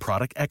backed by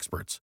product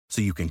experts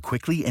so you can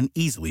quickly and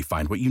easily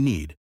find what you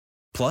need.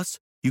 Plus,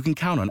 you can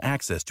count on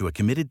access to a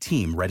committed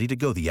team ready to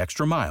go the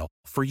extra mile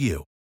for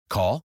you.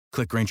 Call,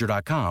 click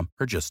Grainger.com,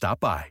 or just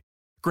stop by.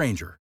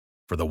 Grainger,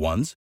 for the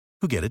ones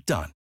who get it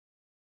done.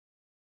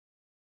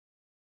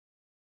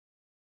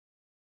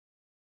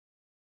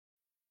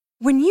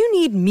 When you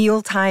need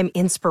mealtime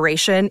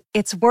inspiration,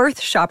 it's worth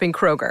shopping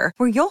Kroger,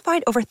 where you'll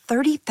find over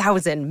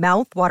 30,000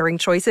 mouth-watering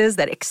choices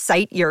that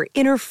excite your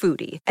inner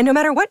foodie. And no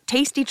matter what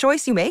tasty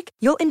choice you make,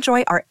 you'll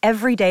enjoy our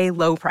everyday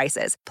low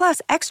prices, plus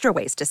extra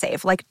ways to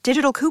save, like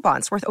digital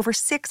coupons worth over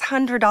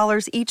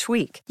 $600 each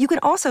week. You can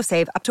also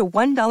save up to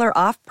 $1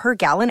 off per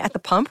gallon at the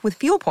pump with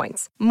fuel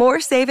points.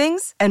 More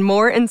savings and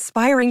more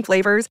inspiring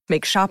flavors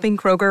make shopping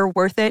Kroger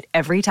worth it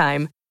every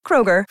time.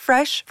 Kroger,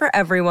 fresh for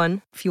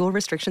everyone. Fuel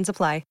restrictions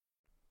apply.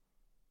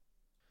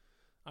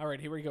 All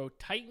right, here we go.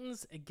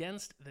 Titans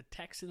against the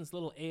Texans,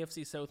 little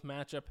AFC South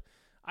matchup.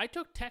 I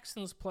took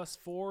Texans plus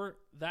 4.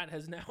 That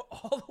has now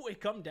all the way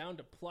come down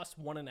to plus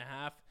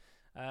 1.5.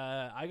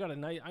 I'm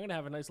gonna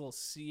have a nice little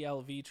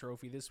CLV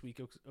trophy this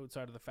week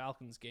outside of the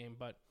Falcons game.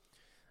 But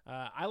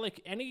I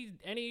like any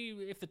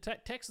if the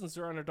Texans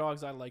are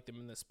underdogs, I like them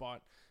in this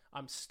spot.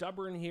 I'm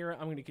stubborn here.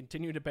 I'm going to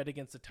continue to bet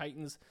against the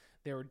Titans.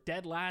 They were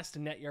dead last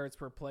in net yards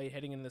per play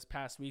heading in this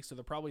past week, so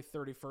they're probably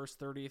 31st,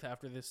 30th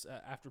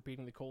after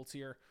beating the Colts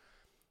here.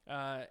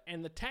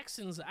 And the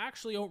Texans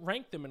actually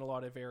outrank them in a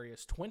lot of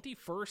areas.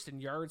 21st in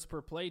yards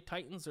per play.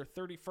 Titans are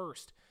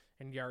 31st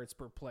in yards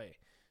per play.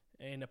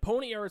 In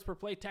opponent yards per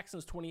play,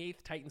 Texans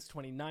 28th, Titans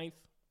 29th.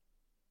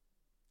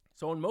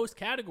 So in most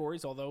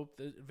categories, although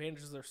the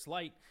advantages are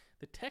slight,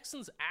 the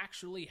Texans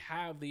actually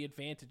have the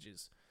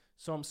advantages.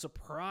 So I'm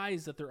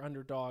surprised that they're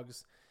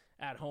underdogs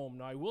at home.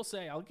 Now, I will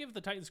say, I'll give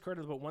the Titans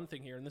credit about one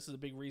thing here, and this is a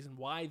big reason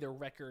why their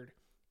record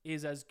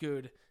is as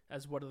good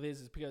as what it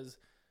is because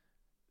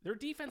their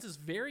defense is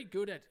very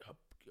good at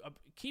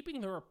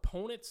keeping their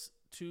opponents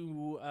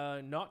to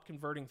not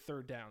converting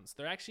third downs.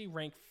 They're actually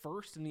ranked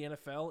first in the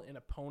NFL in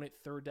opponent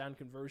third down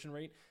conversion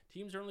rate.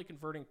 Teams are only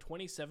converting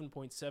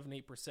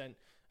 27.78%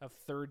 of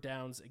third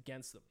downs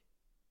against them.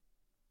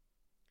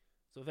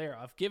 So there,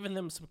 I've given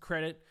them some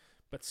credit,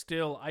 but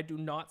still, I do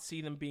not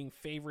see them being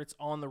favorites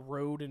on the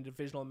road in a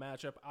divisional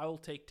matchup. I will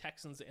take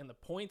Texans and the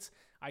points.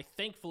 I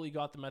thankfully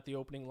got them at the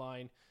opening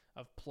line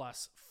of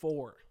plus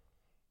 4.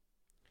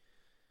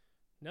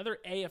 Another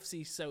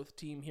AFC South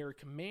team here,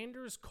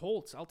 Commanders,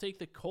 Colts. I'll take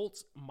the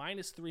Colts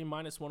 -3,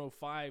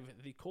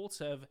 -105. The Colts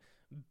have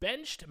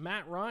benched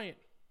Matt Ryan,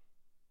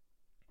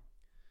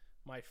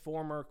 my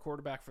former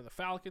quarterback for the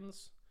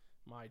Falcons.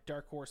 My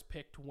dark horse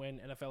pick to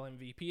win NFL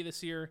MVP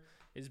this year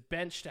is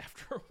benched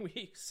after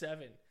week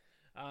 7.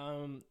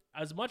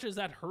 As much as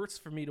that hurts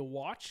for me to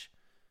watch,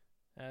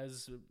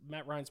 as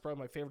Matt Ryan's probably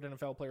my favorite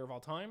NFL player of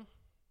all time,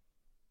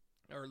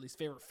 or at least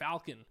favorite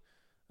Falcon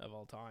of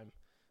all time,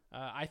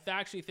 I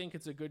actually think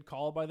it's a good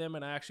call by them,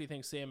 and I actually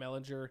think Sam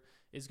Ehlinger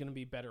is going to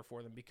be better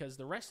for them because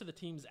the rest of the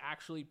team's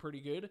actually pretty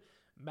good.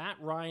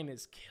 Matt Ryan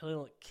is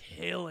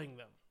killing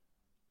them.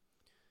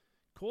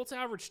 Colts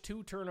average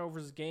 2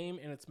 turnovers a game,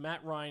 and it's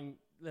Matt Ryan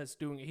that's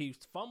doing it. He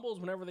fumbles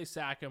whenever they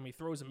sack him. He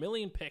throws a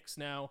million picks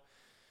now.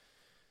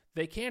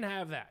 They can't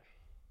have that.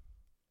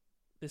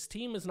 This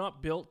team is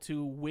not built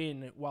to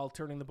win while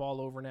turning the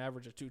ball over an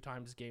average of 2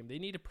 times a game. They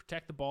need to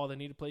protect the ball. They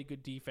need to play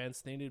good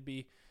defense. They need to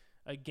be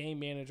a game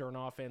manager on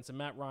offense, and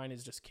Matt Ryan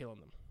is just killing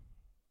them.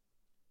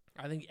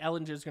 I think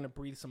Ellinger is going to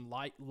breathe some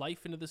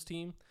life into this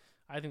team.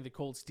 I think the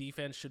Colts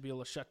defense should be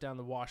able to shut down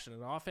the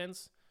Washington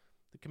offense.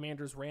 The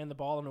Commanders ran the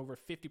ball in over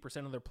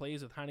 50% of their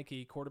plays with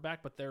Heineke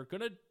quarterback, but they're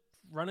going to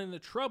run into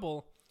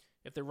trouble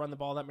if they run the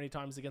ball that many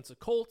times against the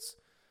Colts,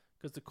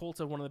 because the Colts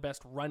have one of the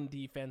best run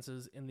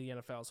defenses in the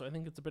NFL. So I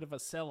think it's a bit of a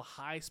sell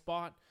high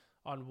spot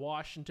on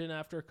Washington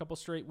after a couple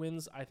straight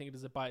wins. I think it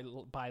is a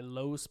buy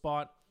low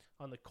spot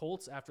on the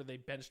Colts after they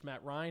benched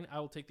Matt Ryan. I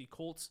will take the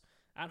Colts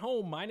at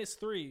home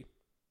 -3,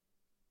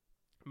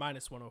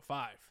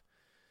 -105.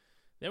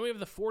 Then we have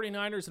the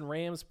 49ers and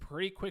Rams.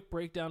 Pretty quick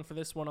breakdown for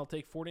this one. I'll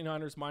take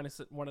 49ers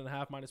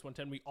 -1.5,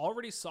 -110. We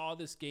already saw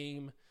this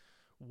game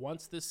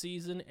once this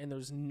season, and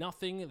there's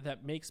nothing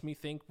that makes me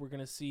think we're going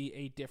to see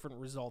a different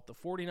result. The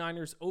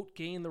 49ers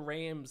outgained the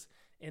Rams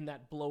in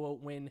that blowout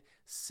win,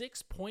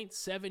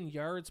 6.7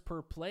 yards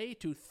per play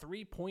to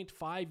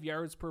 3.5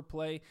 yards per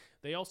play.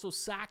 They also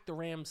sacked the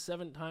Rams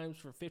 7 times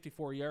for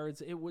 54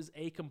 yards. It was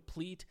a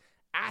complete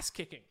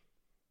ass-kicking.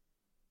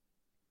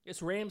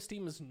 This Rams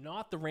team is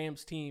not the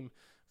Rams team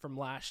from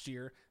last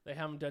year. They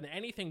haven't done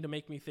anything to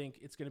make me think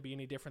it's going to be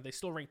any different. They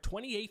still rank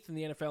 28th in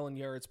the NFL in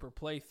yards per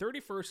play,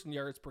 31st in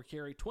yards per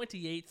carry,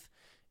 28th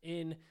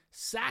in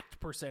sacked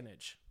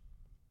percentage.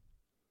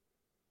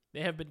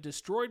 They have been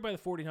destroyed by the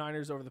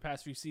 49ers over the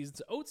past few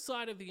seasons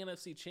outside of the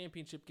NFC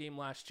Championship game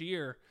last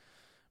year.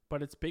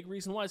 But its big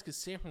reason why is because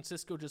San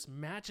Francisco just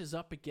matches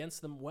up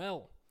against them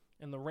well.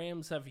 And the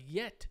Rams have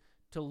yet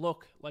to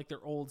look like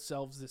their old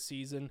selves this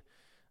season.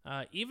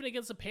 Even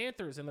against the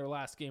Panthers in their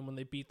last game when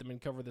they beat them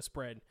and covered the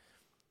spread.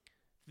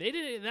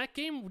 That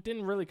game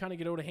didn't really kind of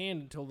get out of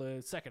hand until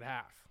the second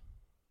half.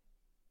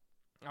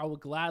 I will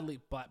gladly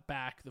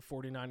back the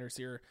 49ers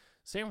here.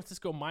 San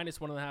Francisco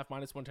 -1.5,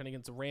 -110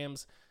 against the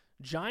Rams.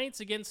 Giants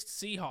against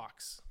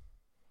Seahawks.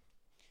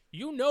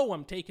 You know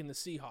I'm taking the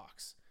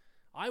Seahawks.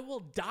 I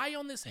will die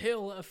on this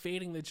hill of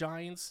fading the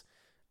Giants.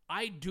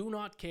 I do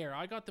not care.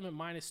 I got them at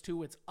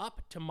 -2. It's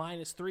up to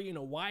 -3. You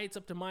know why it's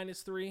up to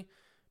 -3?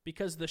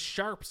 Because the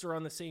sharps are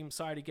on the same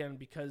side again,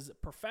 because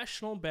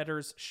professional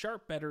bettors,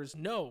 sharp bettors,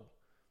 know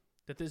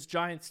that this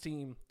Giants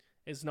team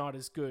is not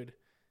as good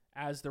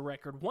as the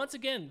record. Once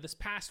again, this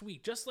past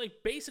week, just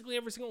like basically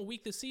every single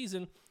week this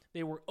season,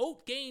 they were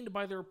outgained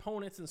by their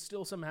opponents and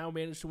still somehow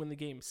managed to win the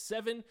game.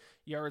 7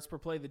 yards per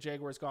play the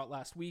Jaguars got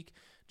last week.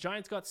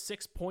 Giants got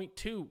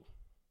 6.2.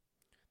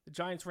 The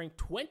Giants ranked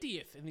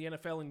 20th in the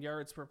NFL in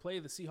yards per play.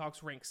 The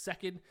Seahawks ranked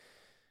 2nd.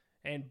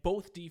 And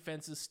both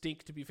defenses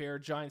stink, to be fair.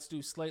 Giants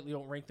do slightly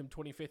outrank them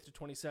 25th to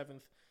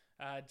 27th.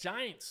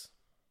 Giants,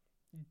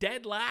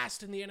 dead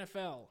last in the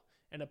NFL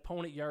in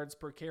opponent yards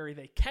per carry.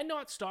 They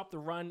cannot stop the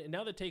run. And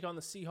now they take on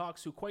the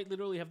Seahawks, who quite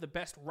literally have the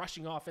best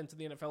rushing offense in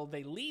the NFL.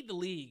 They lead the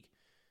league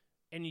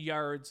in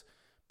yards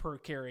per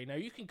carry. Now,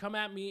 you can come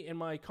at me in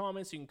my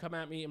comments. You can come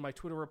at me in my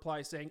Twitter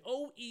reply saying,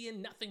 "Oh,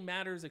 Ian, nothing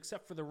matters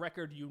except for the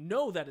record." You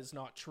know that is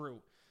not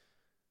true.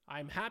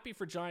 I'm happy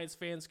for Giants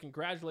fans.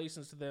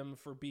 Congratulations to them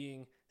for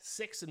being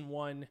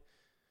 6-1.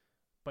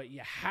 But you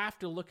have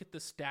to look at the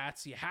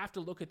stats. You have to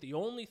look at the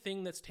only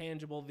thing that's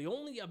tangible, the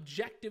only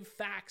objective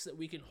facts that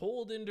we can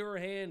hold into our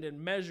hand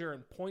and measure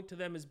and point to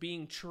them as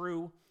being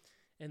true.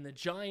 And the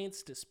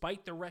Giants,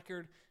 despite the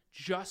record,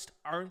 just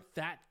aren't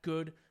that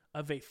good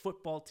of a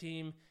football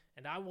team.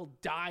 And I will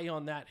die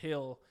on that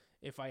hill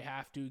if I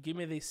have to. Give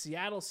me the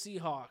Seattle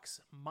Seahawks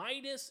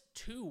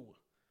 -2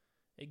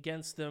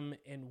 against them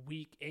in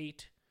Week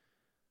 8.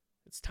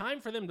 It's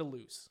time for them to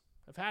lose.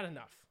 I've had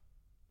enough.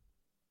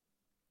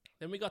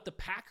 Then we got the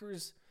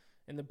Packers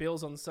and the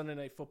Bills on Sunday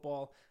Night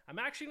Football. I'm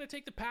actually going to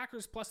take the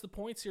Packers plus the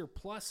points here,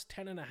 plus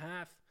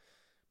 10.5,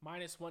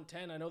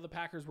 -110. I know the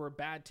Packers were a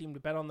bad team to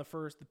bet on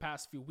the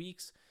past few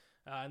weeks,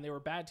 and they were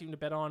a bad team to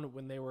bet on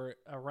when they were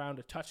around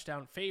a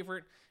touchdown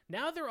favorite.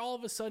 Now they're all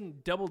of a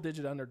sudden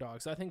double-digit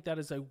underdogs. I think that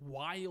is a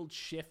wild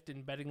shift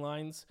in betting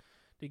lines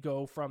to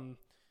go from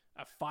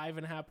a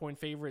 5.5-point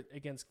favorite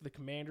against the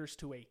Commanders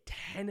to a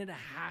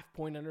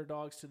 10.5-point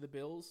underdogs to the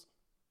Bills.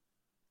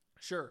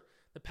 Sure,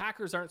 the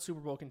Packers aren't Super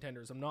Bowl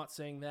contenders. I'm not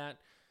saying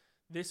that.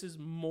 This is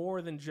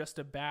more than just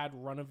a bad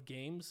run of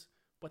games,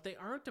 but they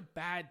aren't a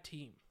bad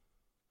team.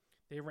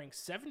 They rank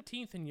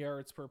 17th in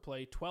yards per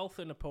play, 12th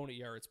in opponent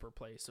yards per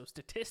play. So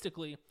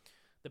statistically,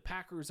 the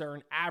Packers are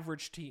an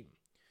average team.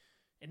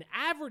 An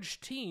average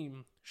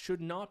team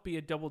should not be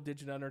a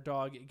double-digit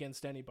underdog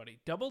against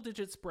anybody.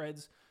 Double-digit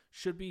spreads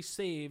should be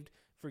saved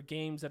for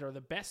games that are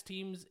the best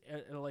teams,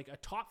 like a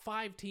top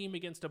 5 team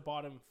against a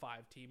bottom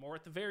 5 team, or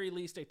at the very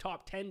least a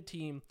top 10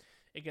 team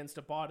against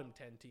a bottom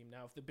 10 team.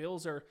 Now, if the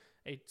Bills are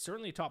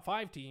certainly a top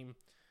 5 team,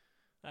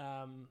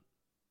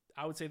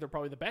 I would say they're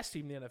probably the best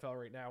team in the NFL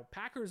right now.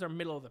 Packers are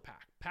middle of the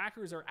pack.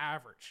 Packers are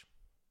average.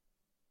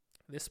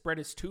 This spread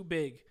is too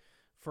big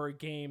for a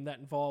game that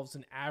involves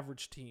an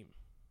average team.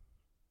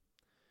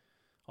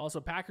 Also,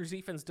 Packers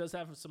defense does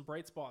have some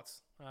bright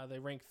spots. They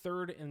rank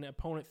 3rd in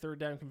opponent third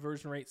down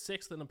conversion rate,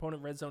 6th in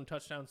opponent red zone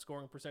touchdown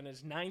scoring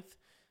percentage, 9th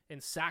in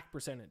sack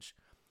percentage.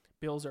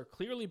 Bills are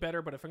clearly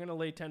better, but if I'm going to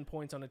lay 10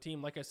 points on a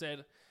team, like I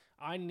said,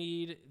 I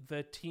need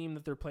the team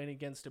that they're playing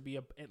against to be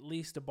at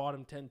least a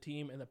bottom 10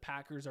 team, and the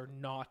Packers are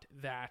not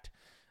that.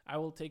 I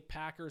will take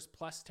Packers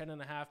plus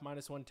 10.5,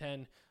 minus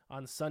 110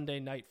 on Sunday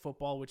Night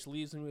Football, which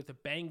leaves me with the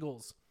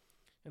Bengals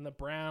and the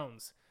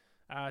Browns.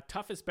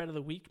 Toughest bet of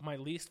the week, my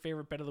least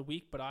favorite bet of the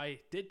week, but I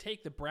did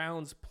take the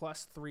Browns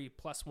plus 3,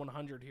 plus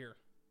 100 here.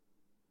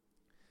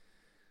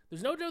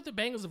 There's no doubt the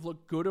Bengals have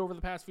looked good over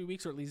the past few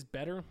weeks, or at least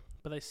better,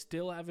 but I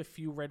still have a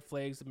few red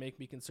flags that make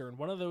me concerned.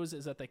 One of those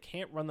is that they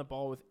can't run the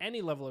ball with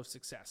any level of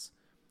success.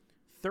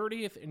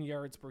 30th in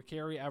yards per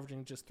carry,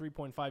 averaging just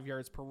 3.5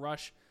 yards per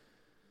rush.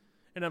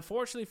 And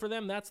unfortunately for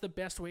them, that's the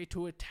best way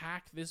to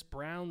attack this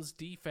Browns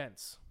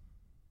defense.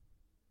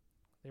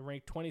 They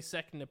rank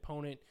 22nd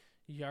opponent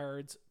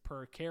yards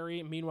per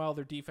carry. Meanwhile,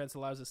 their defense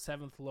allows the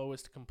 7th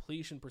lowest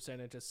completion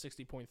percentage at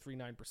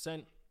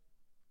 60.39%.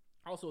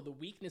 Also, the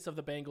weakness of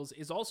the Bengals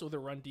is also their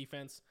run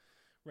defense,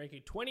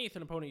 ranking 20th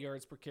in opponent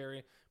yards per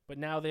carry, but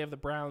now they have the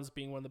Browns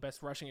being one of the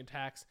best rushing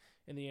attacks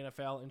in the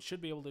NFL and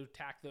should be able to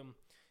attack them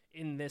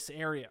in this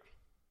area.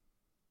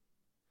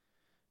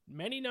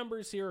 Many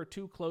numbers here are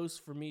too close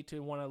for me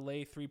to want to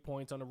lay 3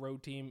 points on a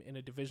road team in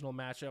a divisional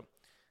matchup.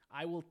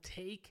 I will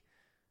take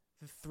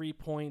the 3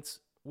 points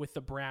with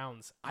the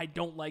Browns. I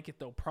don't like it,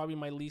 though. Probably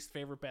my least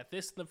favorite bet.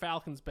 This and the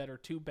Falcons bet are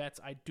 2 bets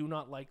I do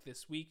not like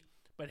this week.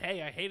 But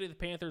hey, I hated the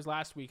Panthers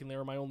last week, and they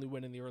were my only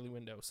win in the early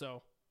window.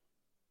 So,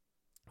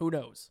 who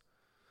knows?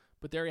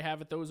 But there you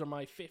have it. Those are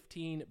my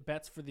 15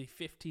 bets for the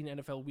 15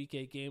 NFL Week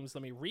 8 games.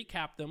 Let me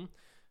recap them.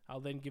 I'll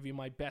then give you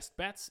my best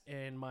bets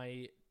and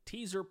my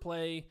teaser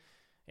play,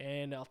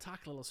 and I'll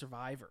talk a little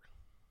Survivor.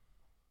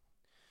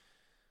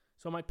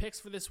 So my picks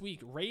for this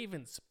week,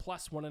 Ravens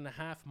plus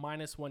 1.5,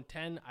 minus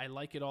 110. I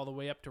like it all the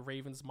way up to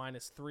Ravens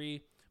minus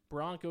 3.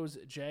 Broncos,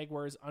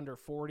 Jaguars under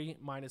 40,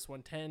 minus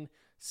 110.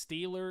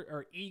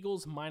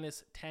 Eagles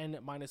minus 10,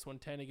 minus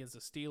 110 against the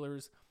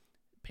Steelers.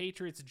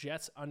 Patriots,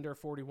 Jets under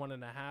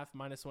 41.5,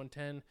 minus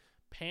 110.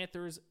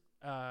 Panthers,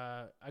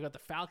 I got the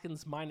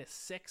Falcons minus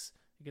 6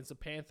 against the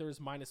Panthers,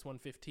 minus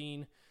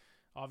 115.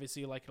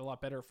 Obviously, I like it a lot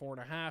better,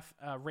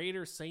 4.5.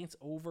 Raiders, Saints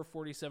over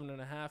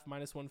 47.5,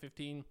 minus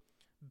 115.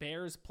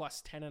 Bears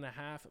plus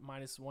 10.5,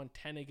 minus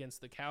 110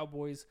 against the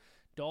Cowboys.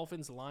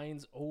 Dolphins,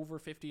 Lions over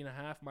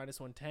 50.5,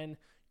 minus 110.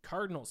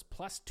 Cardinals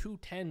plus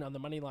 210 on the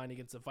money line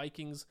against the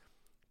Vikings.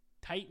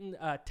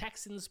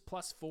 Texans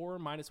plus 4,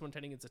 minus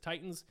 110 against the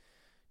Titans.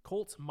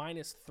 Colts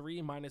minus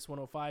 3, minus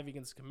 105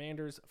 against the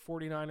Commanders.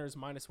 49ers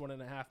minus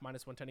 1.5,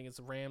 minus 110 against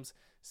the Rams.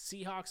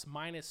 Seahawks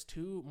minus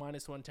 2,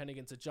 minus 110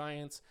 against the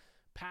Giants.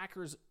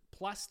 Packers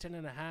plus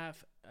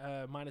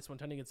 10.5, minus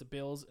 110 against the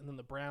Bills. And then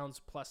the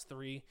Browns plus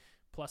 3,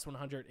 plus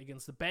 100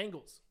 against the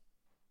Bengals.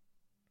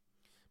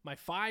 My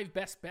 5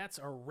 best bets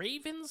are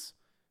Ravens,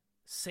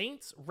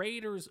 Saints,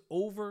 Raiders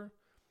over,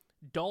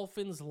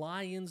 Dolphins,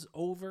 Lions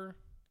over,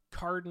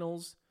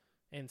 Cardinals,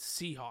 and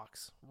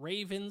Seahawks.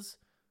 Ravens,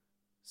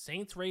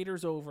 Saints,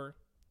 Raiders over,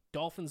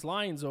 Dolphins,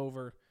 Lions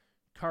over,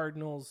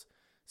 Cardinals,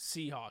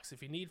 Seahawks.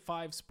 If you need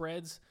 5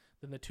 spreads,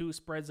 then the 2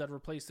 spreads I'd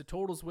replace the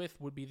totals with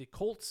would be the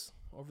Colts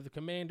over the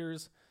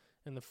Commanders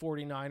and the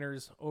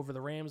 49ers over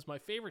the Rams. My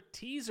favorite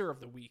teaser of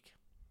the week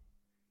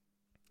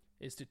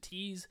is to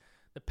tease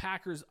the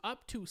Packers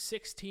up to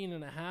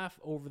 16.5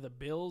 over the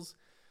Bills.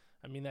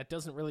 I mean, that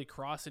doesn't really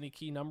cross any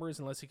key numbers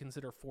unless you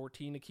consider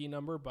 14 a key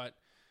number, but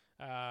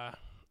I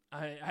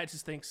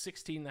just think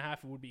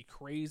 16.5 would be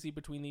crazy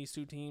between these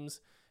two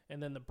teams.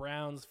 And then the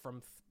Browns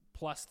from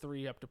plus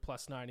 3 up to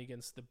plus 9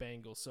 against the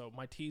Bengals. So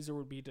my teaser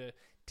would be to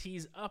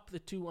tease up the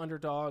 2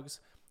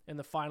 underdogs in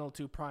the final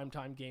 2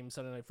 primetime games,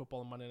 Sunday Night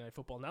Football and Monday Night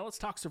Football. Now let's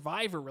talk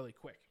Survivor really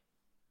quick.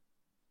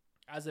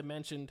 As I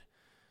mentioned,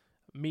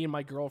 me and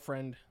my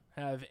girlfriend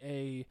have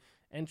a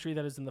entry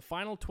that is in the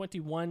final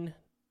 21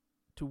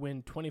 to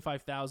win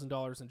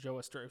 $25,000 in Joe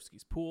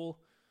Ostrowski's pool.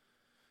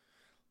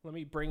 Let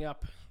me bring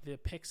up the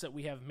picks that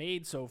we have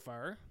made so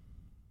far.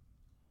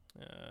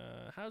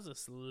 How's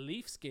this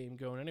Leafs game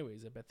going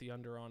anyways? I bet the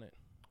under on it.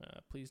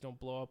 Please don't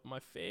blow up my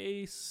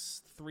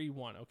face.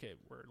 3-1. Okay,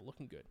 we're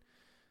looking good.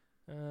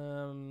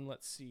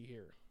 Let's see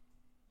here.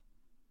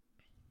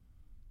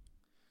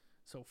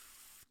 So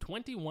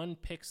 21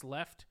 picks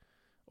left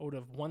out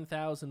of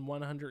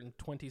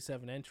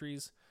 1,127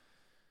 entries.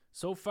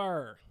 So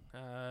far,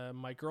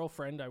 my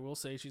girlfriend, I will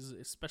say, she's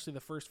especially the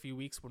first few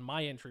weeks when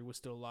my entry was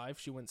still alive.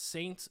 She went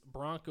Saints,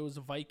 Broncos,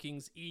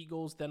 Vikings,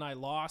 Eagles. Then I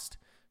lost.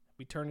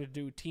 We turned it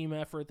to a team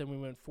effort. Then we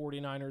went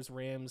 49ers,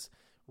 Rams,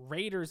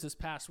 Raiders this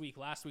past week.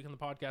 Last week on the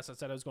podcast, I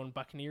said I was going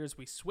Buccaneers.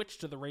 We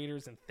switched to the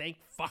Raiders, and thank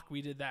fuck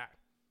we did that.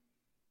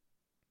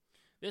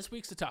 This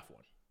week's a tough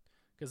one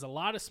because a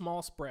lot of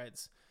small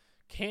spreads.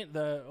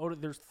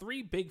 There's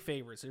 3 big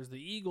favorites. There's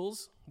the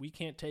Eagles. We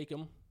can't take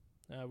them.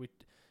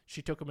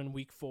 She took them in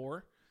week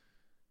 4.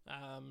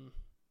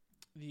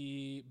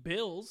 The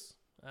Bills,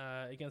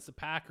 against the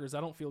Packers.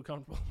 I don't feel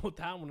comfortable with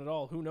that one at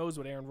all. Who knows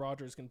what Aaron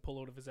Rodgers can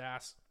pull out of his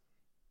ass.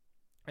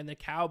 And the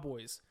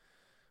Cowboys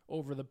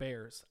over the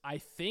Bears. I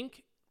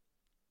think,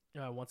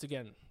 once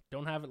again,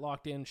 don't have it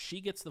locked in.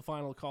 She gets the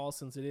final call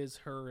since it is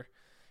her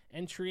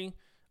entry.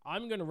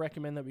 I'm going to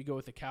recommend that we go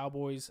with the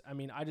Cowboys. I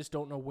mean, I just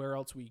don't know where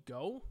else we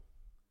go.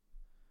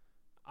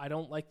 I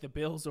don't like the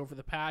Bills over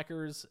the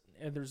Packers,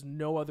 and there's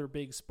no other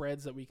big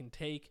spreads that we can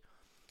take.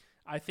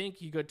 I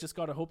think you just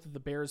got to hope that the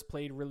Bears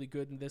played really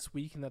good in this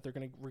week and that they're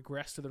going to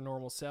regress to their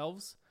normal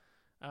selves.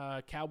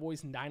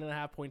 Cowboys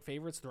 9.5-point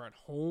favorites. They're at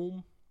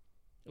home.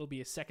 It'll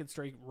be a second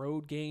straight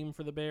road game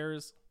for the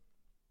Bears.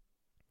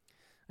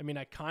 I mean,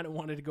 I kind of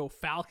wanted to go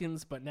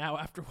Falcons, but now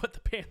after what the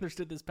Panthers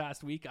did this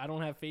past week, I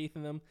don't have faith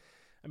in them.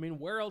 I mean,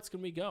 where else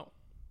can we go?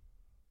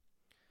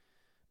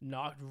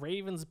 Not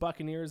Ravens,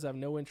 Buccaneers. I have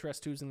no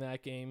interest choosing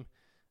that game.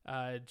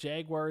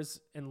 Jaguars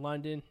in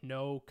London,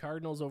 no.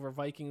 Cardinals over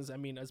Vikings. I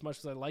mean, as much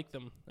as I like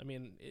them, I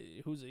mean,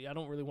 I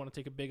don't really want to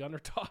take a big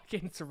underdog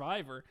in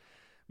Survivor.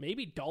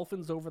 Maybe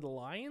Dolphins over the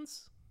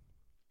Lions.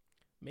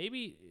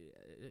 Maybe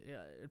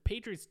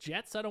Patriots,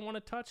 Jets, I don't want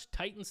to touch.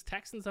 Titans,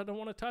 Texans, I don't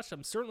want to touch.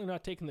 I'm certainly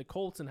not taking the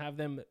Colts and have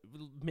them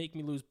make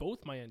me lose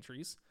both my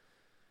entries.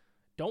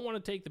 Don't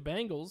want to take the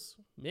Bengals.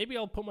 Maybe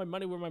I'll put my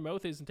money where my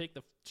mouth is and take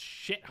the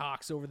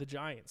Shithawks over the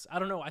Giants. I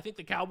don't know. I think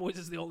the Cowboys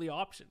is the only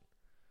option.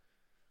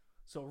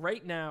 So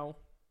right now,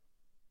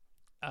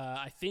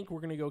 I think we're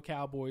going to go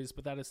Cowboys,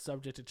 but that is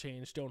subject to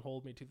change. Don't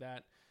hold me to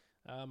that.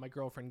 My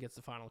girlfriend gets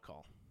the final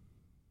call.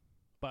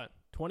 But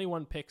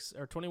 21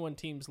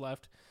 teams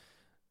left.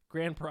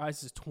 Grand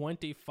prize is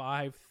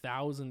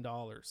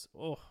 $25,000.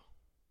 Oh,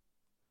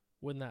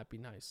 wouldn't that be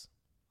nice?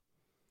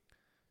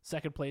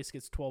 Second place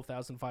gets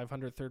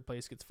 $12,500. Third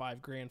place gets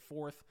 $5,000.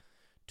 Fourth,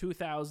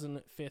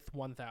 $2,000. Fifth,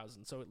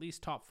 $1,000. So at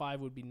least top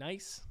 5 would be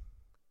nice.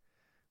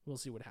 We'll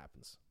see what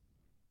happens.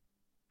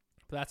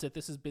 But that's it.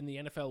 This has been the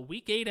NFL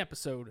Week 8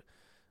 episode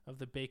of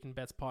the Bacon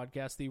Bets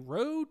podcast. The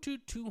road to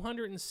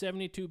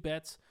 272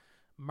 bets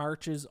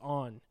marches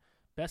on.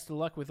 Best of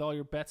luck with all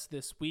your bets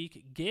this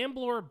week.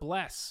 Gambler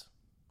bless.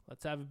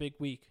 Let's have a big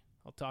week.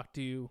 I'll talk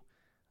to you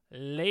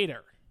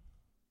later.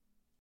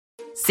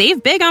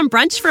 Save big on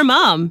brunch for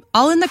mom,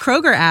 all in the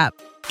Kroger app.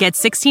 Get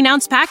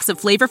 16-ounce packs of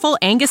flavorful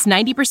Angus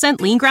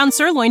 90% lean ground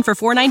sirloin for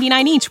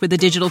 $4.99 each with a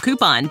digital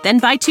coupon. Then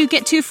buy 2,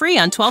 get 2 free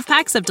on 12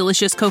 packs of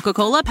delicious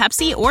Coca-Cola,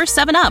 Pepsi, or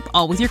 7-Up,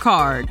 all with your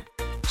card.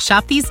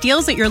 Shop these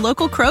deals at your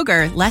local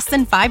Kroger, less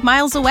than 5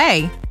 miles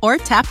away. Or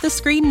tap the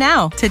screen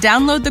now to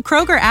download the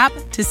Kroger app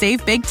to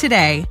save big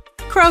today.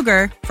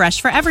 Kroger,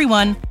 fresh for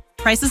everyone.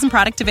 Prices and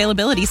product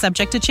availability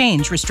subject to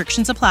change.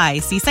 Restrictions apply.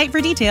 See site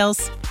for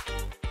details.